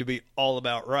proclaiming to be all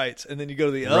about rights. And then you go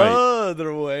to the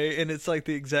other way, and it's like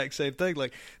the exact same thing.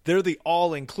 Like, they're the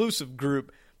all-inclusive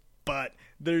group, but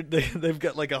they've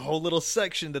got like a whole little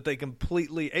section that they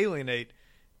completely alienate.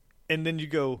 And then you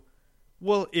go,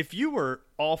 well, if you were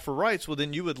all for rights, well,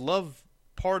 then you would love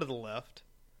part of the left.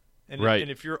 And, right. And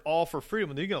if you're all for freedom,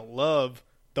 then you're going to love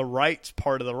the rights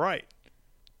part of the right.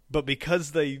 But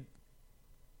because they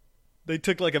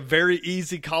took like a very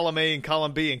easy column A and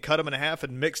column B and cut them in half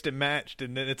and mixed and matched,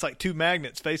 and then it's like two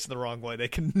magnets facing the wrong way. They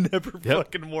can never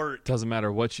fucking work. Doesn't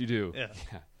matter what you do. Yeah.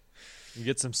 You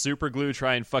get some super glue,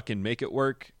 try and fucking make it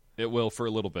work. It will for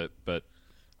a little bit, but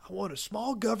I want a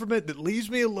small government that leaves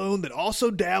me alone, that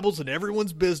also dabbles in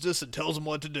everyone's business and tells them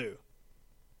what to do.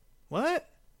 What?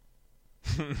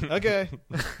 Okay.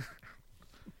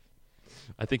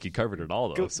 I think you covered it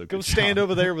all, though. Go stand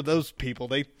over there with those people.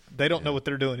 They don't know what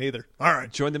they're doing either. All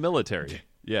right. Join the military.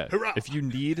 Yeah. Hurrah. If you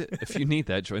need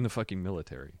that, join the fucking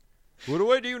military. What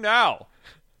do I do now?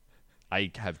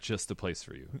 I have just the place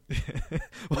for you.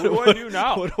 What do I do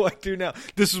now? What do I do now?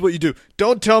 This is what you do.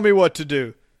 Don't tell me what to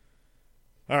do.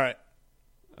 All right.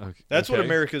 Okay. That's what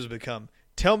America has become.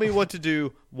 Tell me what to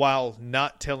do while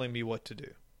not telling me what to do.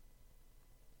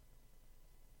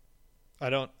 I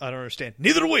don't understand.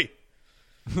 Neither do we.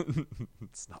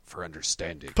 It's not for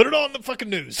understanding. Put it on the fucking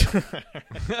news.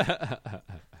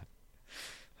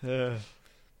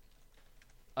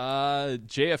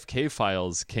 JFK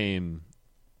files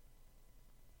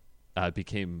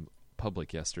became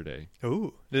public yesterday.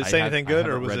 Ooh, did it say anything good,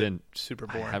 or was it super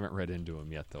boring? I haven't read into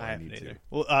them yet, though. I need to.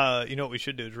 Well, you know what we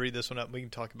should do is read this one up. We can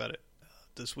talk about it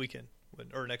this weekend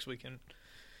or next weekend.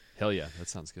 Hell yeah, that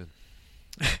sounds good.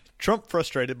 Trump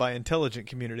frustrated by intelligent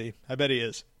community. I bet he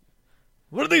is.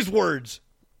 What are these words?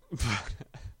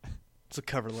 It's a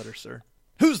cover letter, sir.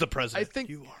 Who's the president? I think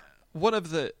you are.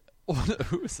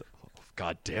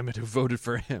 God damn it, who voted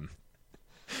for him?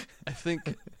 I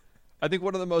think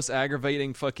one of the most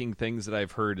aggravating fucking things that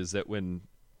I've heard is that when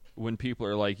people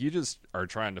are like, you just are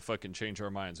trying to fucking change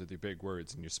our minds with your big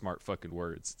words and your smart fucking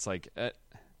words. It's like,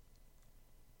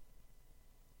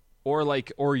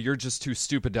 or you're just too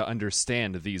stupid to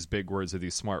understand these big words or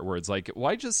these smart words. Like,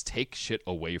 why just take shit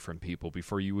away from people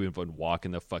before you even walk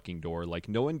in the fucking door? Like,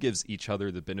 no one gives each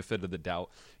other the benefit of the doubt.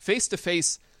 Face to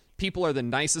face, people are the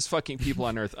nicest fucking people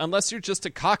on earth. Unless you're just a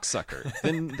cocksucker,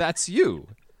 then that's you.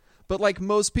 But like,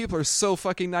 most people are so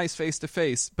fucking nice face to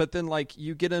face. But then like,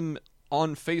 you get them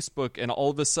on Facebook and all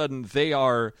of a sudden they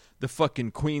are the fucking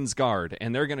Queen's Guard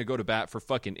and they're gonna go to bat for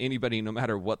fucking anybody, no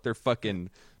matter what their fucking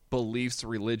beliefs,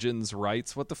 religions,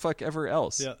 rights, what the fuck ever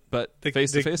else. Yeah. But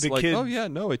face to face, like, oh yeah,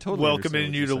 no, I totally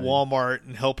welcoming you to Walmart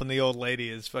and helping the old lady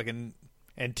is fucking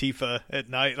Antifa at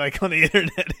night, like on the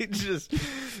internet. He's just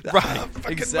right,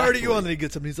 fucking murder you on. And he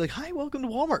gets up and he's like, "Hi, welcome to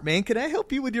Walmart, man. Can I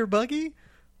help you with your buggy?"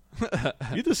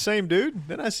 You're the same dude.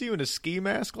 Then I see you in a ski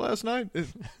mask last night.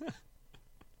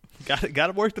 Got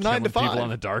to work the 9 to 5. People on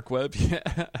the dark web. Yeah.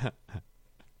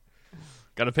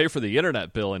 Got to pay for the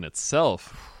internet bill in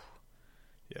itself.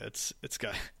 Yeah, it's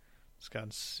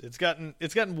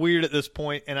gotten weird at this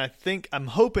point, and I'm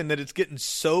hoping that it's getting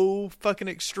so fucking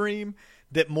extreme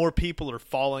that more people are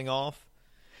falling off.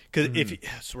 Because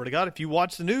swear to God, if you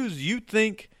watch the news, you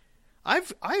think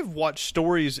I've watched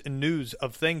stories and news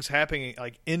of things happening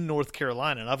like in North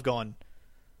Carolina, and I've gone,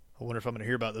 I wonder if I'm going to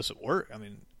hear about this at work. I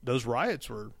mean, those riots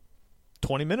were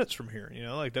 20 minutes from here. You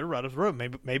know, like they're right up the road.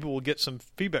 Maybe we'll get some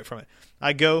feedback from it.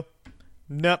 I go,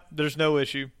 nope, there's no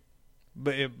issue.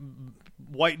 But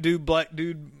white dude, black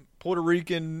dude, Puerto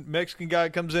Rican, Mexican guy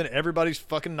comes in, everybody's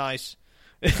fucking nice.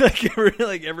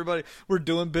 like everybody, we're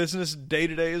doing business day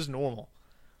to day as normal.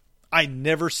 I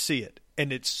never see it,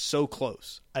 and it's so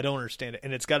close. I don't understand it,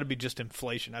 and it's got to be just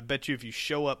inflation. I bet you if you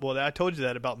show up, well, I told you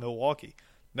that about Milwaukee.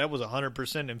 That was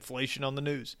 100% inflation on the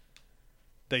news.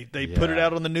 They put it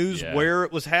out on the news where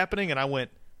it was happening, and I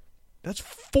went, that's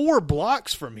 4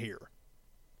 blocks from here.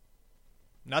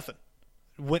 Nothing.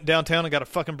 Went downtown and got a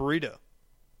fucking burrito.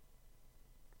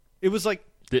 It was like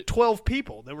 12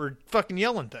 people that were fucking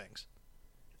yelling things.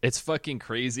 It's fucking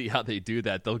crazy how they do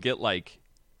that. They'll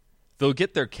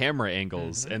get their camera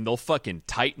angles and they'll fucking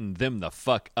tighten them the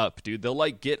fuck up, dude. They'll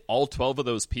like get all 12 of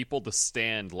those people to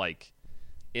stand like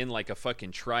in like a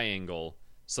fucking triangle,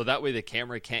 so that way the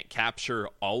camera can't capture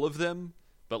all of them,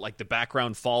 but like the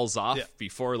background falls off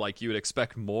before like you would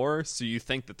expect more, so you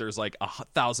think that there's like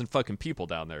 1,000 fucking people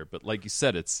down there. But like you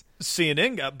said, it's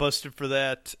CNN got busted for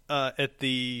that at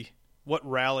the what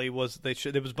rally was they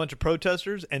should there was a bunch of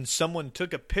protesters and someone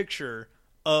took a picture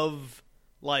of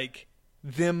like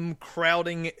them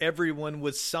crowding everyone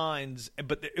with signs,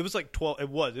 but it was like 12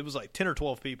 it was like 10 or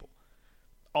 12 people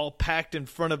all packed in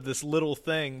front of this little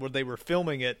thing where they were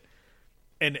filming it,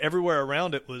 and everywhere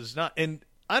around it was not. And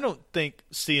I don't think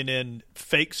CNN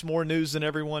fakes more news than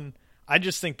everyone. I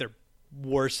just think they're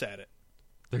worse at it.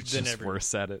 They're just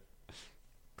worse at it.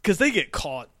 Because they get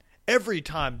caught every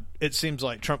time. It seems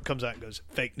like Trump comes out and goes,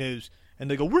 fake news.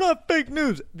 And they go, we're not fake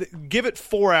news. Give it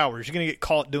 4 hours. You're going to get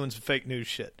caught doing some fake news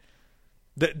shit.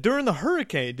 During the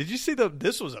hurricane, did you see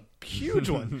this was a huge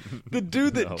one. The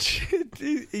dude that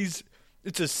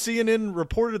it's a CNN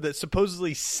reporter that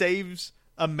supposedly saves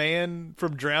a man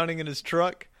from drowning in his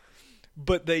truck.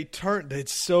 But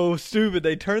it's so stupid.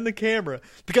 They turn the camera.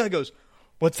 The guy goes,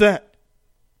 what's that?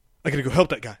 I got to go help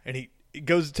that guy. And he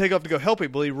goes to take off to go help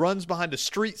him. Well, he runs behind a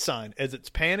street sign as it's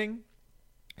panning.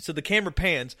 So the camera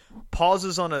pans,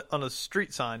 pauses on a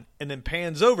street sign, and then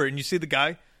pans over. And you see the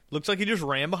guy, looks like he just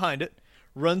ran behind it,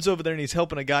 runs over there, and he's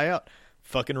helping a guy out.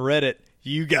 Fucking Reddit.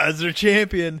 You guys are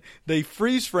champion. They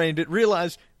freeze framed it,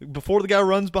 realized before the guy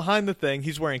runs behind the thing,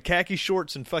 he's wearing khaki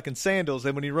shorts and fucking sandals.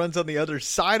 And when he runs on the other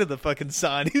side of the fucking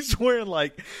sign, he's wearing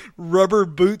like rubber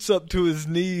boots up to his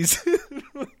knees.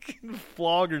 Fucking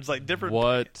floggers, like different.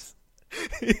 What?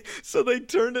 So they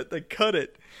turned it, they cut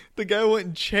it. The guy went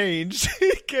and changed.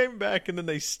 He came back, and then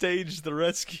they staged the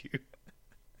rescue.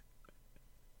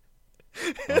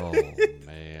 Oh,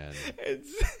 man.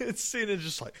 It's seen as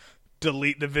just like,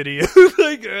 delete the video.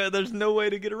 Like, there's no way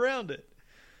to get around it.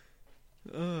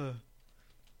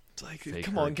 It's like, Fake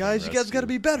come on, hurricane guys. You guys rescue. got to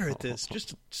be better at this.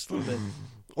 Just a little bit.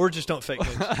 Or just don't fake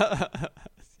news.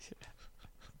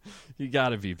 You got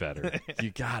to be better.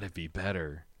 You got to be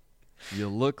better. You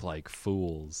look like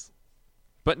fools.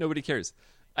 But nobody cares.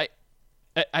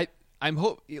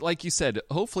 I'm like you said,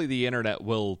 hopefully the internet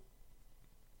will.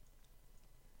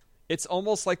 It's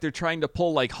almost like they're trying to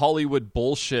pull like Hollywood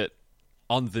bullshit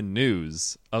on the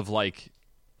news of like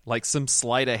some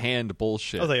sleight of hand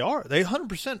bullshit. Oh, they are. They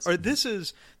 100%. Or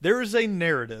there is a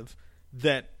narrative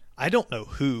that I don't know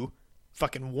who,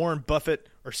 fucking Warren Buffett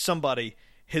or somebody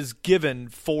has given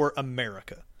for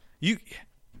America.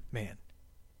 Man,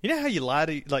 you know how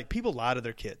you people lie to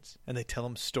their kids and they tell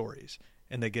them stories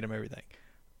and they get them everything.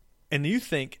 And you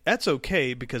think that's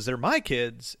okay because they're my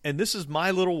kids and this is my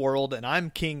little world and I'm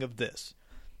king of this.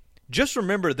 Just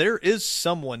remember, there is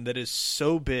someone that is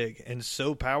so big and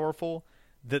so powerful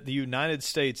that the United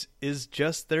States is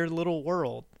just their little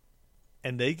world,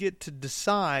 and they get to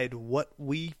decide what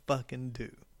we fucking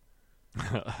do.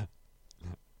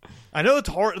 I know it's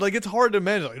hard. Like, it's hard to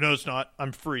imagine. Like, no, it's not.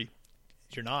 I'm free.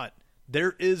 You're not.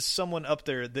 There is someone up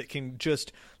there that can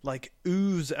just like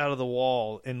ooze out of the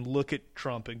wall and look at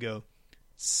Trump and go,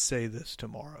 "Say this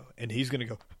tomorrow," and he's gonna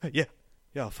go, "Yeah,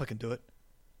 I'll fucking do it."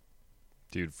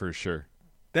 Dude, for sure.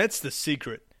 That's the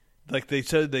secret. Like they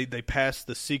said, they passed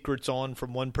the secrets on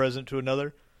from one president to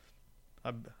another.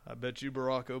 I bet you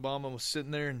Barack Obama was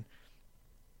sitting there and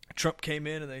Trump came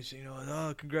in and they said,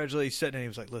 oh, congratulations. He sat down and he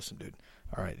was like, listen, dude,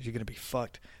 all right, you're going to be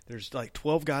fucked. There's like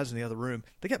 12 guys in the other room.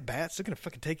 They got bats. They're going to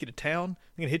fucking take you to town.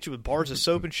 They're going to hit you with bars of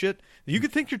soap and shit. You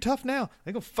could think you're tough now.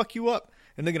 They're going to fuck you up.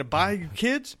 And they're going to buy your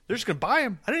kids. They're just going to buy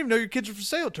them. I didn't even know your kids were for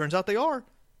sale. It turns out they are.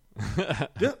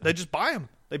 Yeah, they just buy them.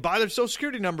 They buy their social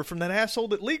security number from that asshole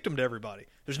that leaked them to everybody.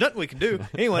 There's nothing we can do.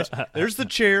 Anyways, there's the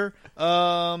chair.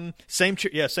 Same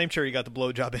chair. Yeah, same chair you got the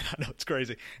blowjob in. I know, it's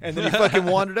crazy. And then he fucking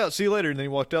wandered out. See you later. And then he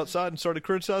walked outside and started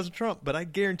criticizing Trump. But I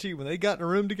guarantee you, when they got in a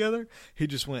room together, he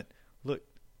just went, look,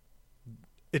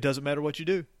 it doesn't matter what you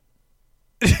do.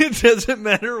 It doesn't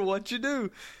matter what you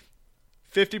do.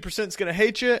 50% is going to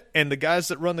hate you, and the guys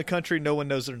that run the country, no one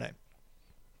knows their name.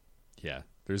 Yeah.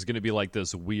 There's going to be like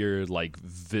this weird, like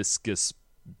viscous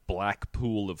black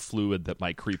pool of fluid that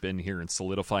might creep in here and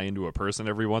solidify into a person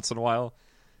every once in a while.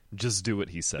 Just do what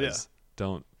he says. Yeah.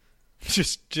 Don't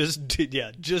just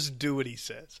do what he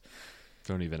says.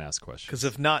 Don't even ask questions. Because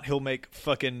if not, he'll make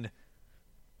fucking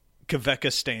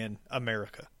Kazakistan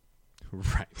America.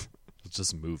 Right. He'll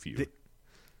just move you.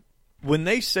 When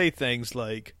they say things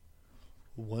like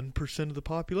 1% of the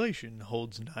population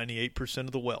holds 98%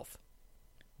 of the wealth,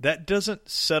 that doesn't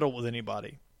settle with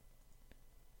anybody.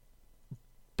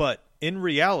 But in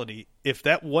reality, if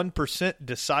that 1%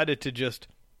 decided to just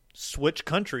switch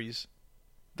countries,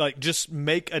 like just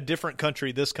make a different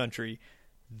country this country,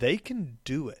 they can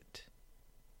do it.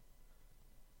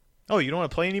 Oh, you don't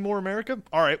want to play anymore, America?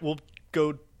 All right, we'll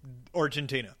go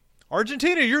Argentina.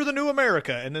 Argentina, you're the new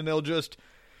America. And then they'll just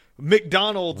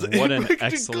McDonald's. What an Go,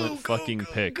 excellent go, fucking go,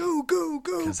 pick. Go, go,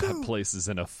 go, Because that go. place is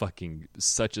in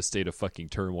such a state of fucking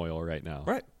turmoil right now.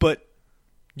 Right. But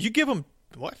you give them,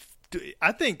 what?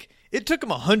 I think it took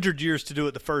them 100 years to do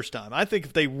it the first time. I think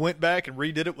if they went back and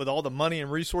redid it with all the money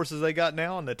and resources they got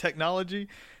now and the technology,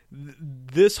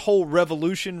 this whole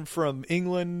revolution from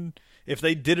England, if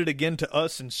they did it again to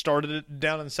us and started it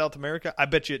down in South America, I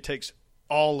bet you it takes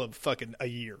all of fucking a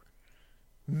year.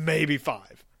 Maybe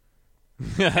 5.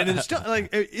 And then it's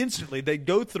like instantly they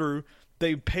go through,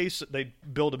 they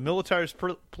build a military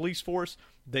police force,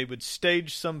 they would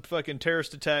stage some fucking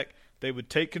terrorist attack, they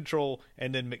would take control,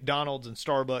 and then McDonald's and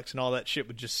Starbucks and all that shit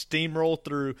would just steamroll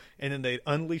through, and then they'd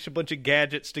unleash a bunch of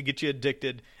gadgets to get you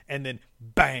addicted, and then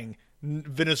bang,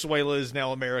 Venezuela is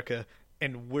now America,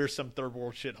 and we're some third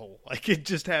world shithole. Like, it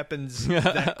just happens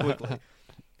that quickly.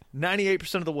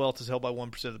 98% of the wealth is held by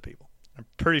 1% of the people. I'm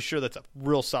pretty sure that's a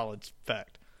real solid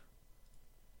fact.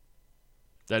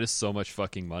 That is so much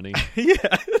fucking money. Yeah,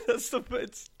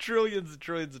 it's trillions and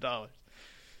trillions of dollars.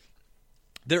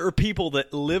 There are people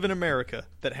that live in America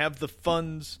that have the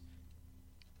funds,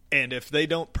 and if they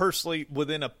don't personally,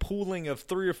 within a pooling of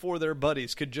 3 or 4 of their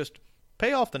buddies, could just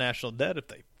pay off the national debt if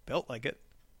they felt like it.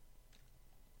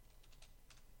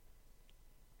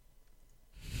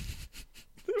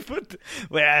 But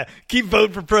keep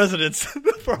voting for presidents.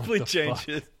 They'll probably change fuck?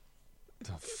 it.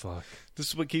 The fuck? This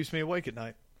is what keeps me awake at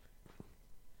night.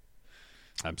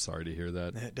 I'm sorry to hear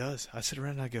that. It does. I sit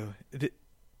around and I go,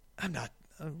 I'm not.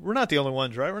 We're not the only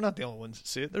ones, right? We're not the only ones that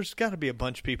see it. There's got to be a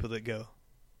bunch of people that go,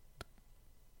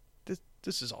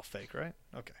 this is all fake, right?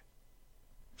 Okay.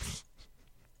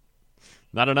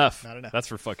 Not enough. Not enough. That's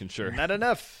for fucking sure. Not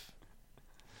enough.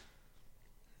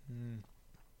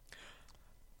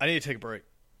 I need to take a break.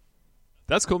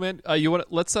 That's cool, man. You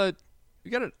want? Let's.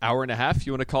 We got an hour and a half.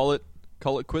 You want to call it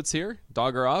quits here?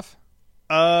 Dog her off?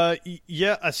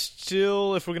 Yeah. I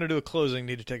still, if we're gonna do a closing,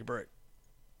 need to take a break.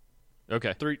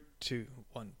 Okay. 3, 2,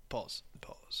 1. Pause.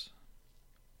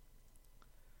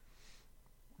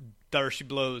 There she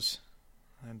blows.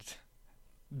 And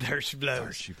there she blows.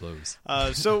 There she blows.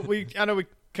 So I know we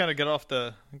kind of got off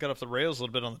the rails a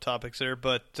little bit on the topics there,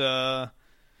 but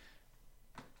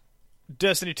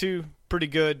Destiny 2 pretty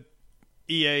good,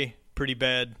 EA pretty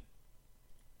bad,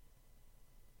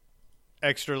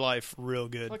 Extra Life real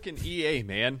good. Fucking EA,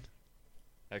 man.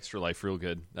 Extra Life real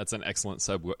good. That's an excellent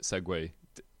segue.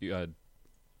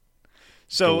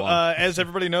 So, as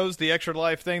everybody knows, the Extra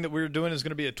Life thing that we're doing is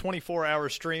going to be a 24-hour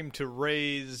stream to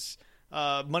raise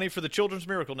money for the Children's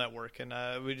Miracle Network. And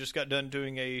we just got done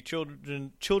doing a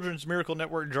Children's Miracle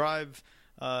Network drive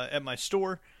at my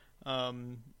store.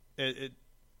 It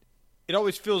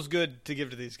always feels good to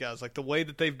give to these guys. Like, the way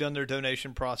that they've done their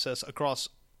donation process across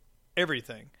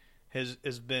everything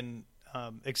has been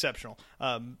exceptional.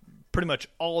 Pretty much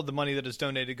all of the money that is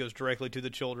donated goes directly to the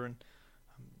children.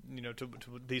 To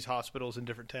these hospitals in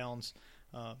different towns.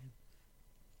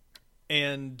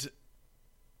 And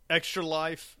Extra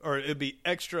Life, or it would be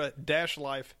extra-life.org.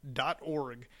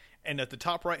 And at the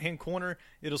top right-hand corner,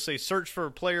 it'll say search for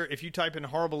a player. If you type in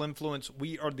Horrible Influence,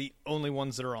 we are the only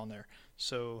ones that are on there.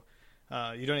 So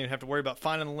you don't even have to worry about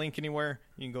finding the link anywhere.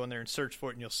 You can go in there and search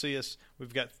for it, and you'll see us.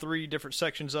 We've got 3 different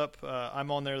sections up.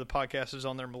 I'm on there. The podcast is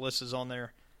on there. Melissa's on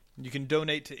there. You can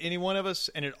donate to any one of us,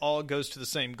 and it all goes to the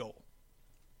same goal.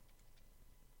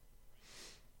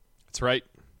 That's right.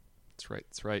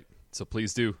 So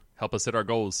please do help us hit our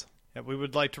goals. Yeah, we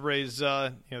would like to raise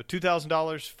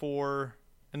 $2,000 for,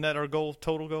 isn't that our goal?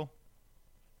 Total goal?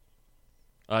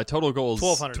 Total goal is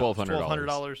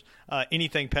 $1,200.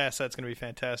 Anything past that's going to be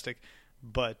fantastic,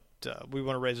 but we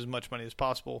want to raise as much money as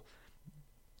possible.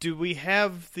 Do we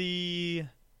have the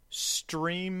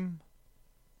stream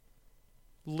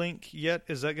link yet?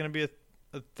 Is that going to be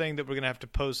a thing that we're going to have to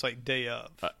post like day of?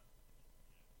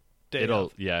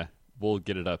 Yeah. We'll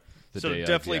get it up the day of.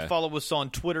 So definitely follow us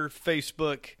on Twitter,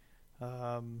 Facebook.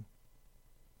 You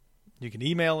can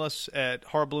email us at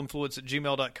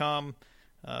horribleinfluence@gmail.com.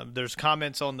 There's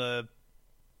comments on the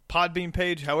Podbean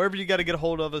page. However you got to get a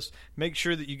hold of us, make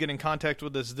sure that you get in contact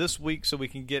with us this week so we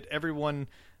can get everyone.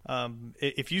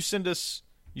 If you send us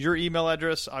your email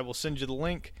address, I will send you the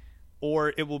link,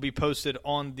 or it will be posted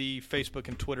on the Facebook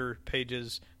and Twitter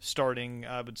pages starting,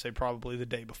 I would say, probably the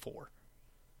day before.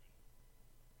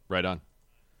 Right on.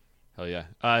 Hell yeah.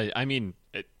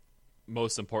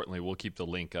 Most importantly, we'll keep the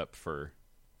link up for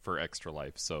Extra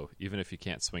Life. So even if you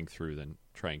can't swing through, then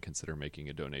try and consider making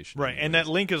a donation. Right, and that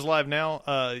link is live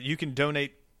now. You can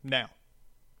donate now,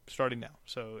 starting now.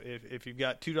 So if you've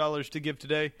got $2 to give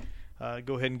today,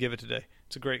 go ahead and give it today.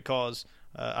 It's a great cause.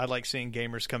 I like seeing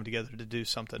gamers come together to do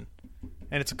something,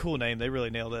 And it's a cool name. They really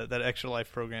nailed it. That Extra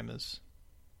Life program is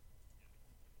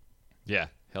Yeah,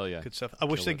 hell yeah. good stuff. I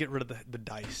wish Kill they'd it. get rid of the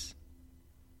dice.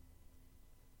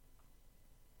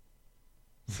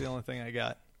 It's the only thing I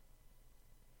got.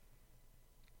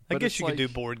 I But guess it's you could do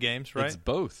like- board games, right? It's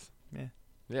both. Yeah.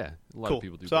 Yeah, a lot Cool. of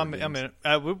people do. So board I'm games.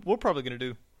 in. We're probably going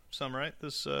to do some, right?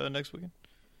 This next weekend.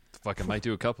 Fuck, I might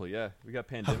do a couple. Yeah, we got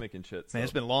pandemic and shit. So. Man,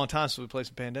 it's been a long time since we played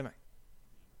some Pandemic.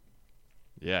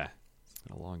 Yeah, it's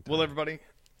been a long time. Well, everybody,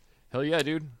 Hell yeah,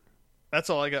 dude. that's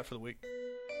all I got for the week.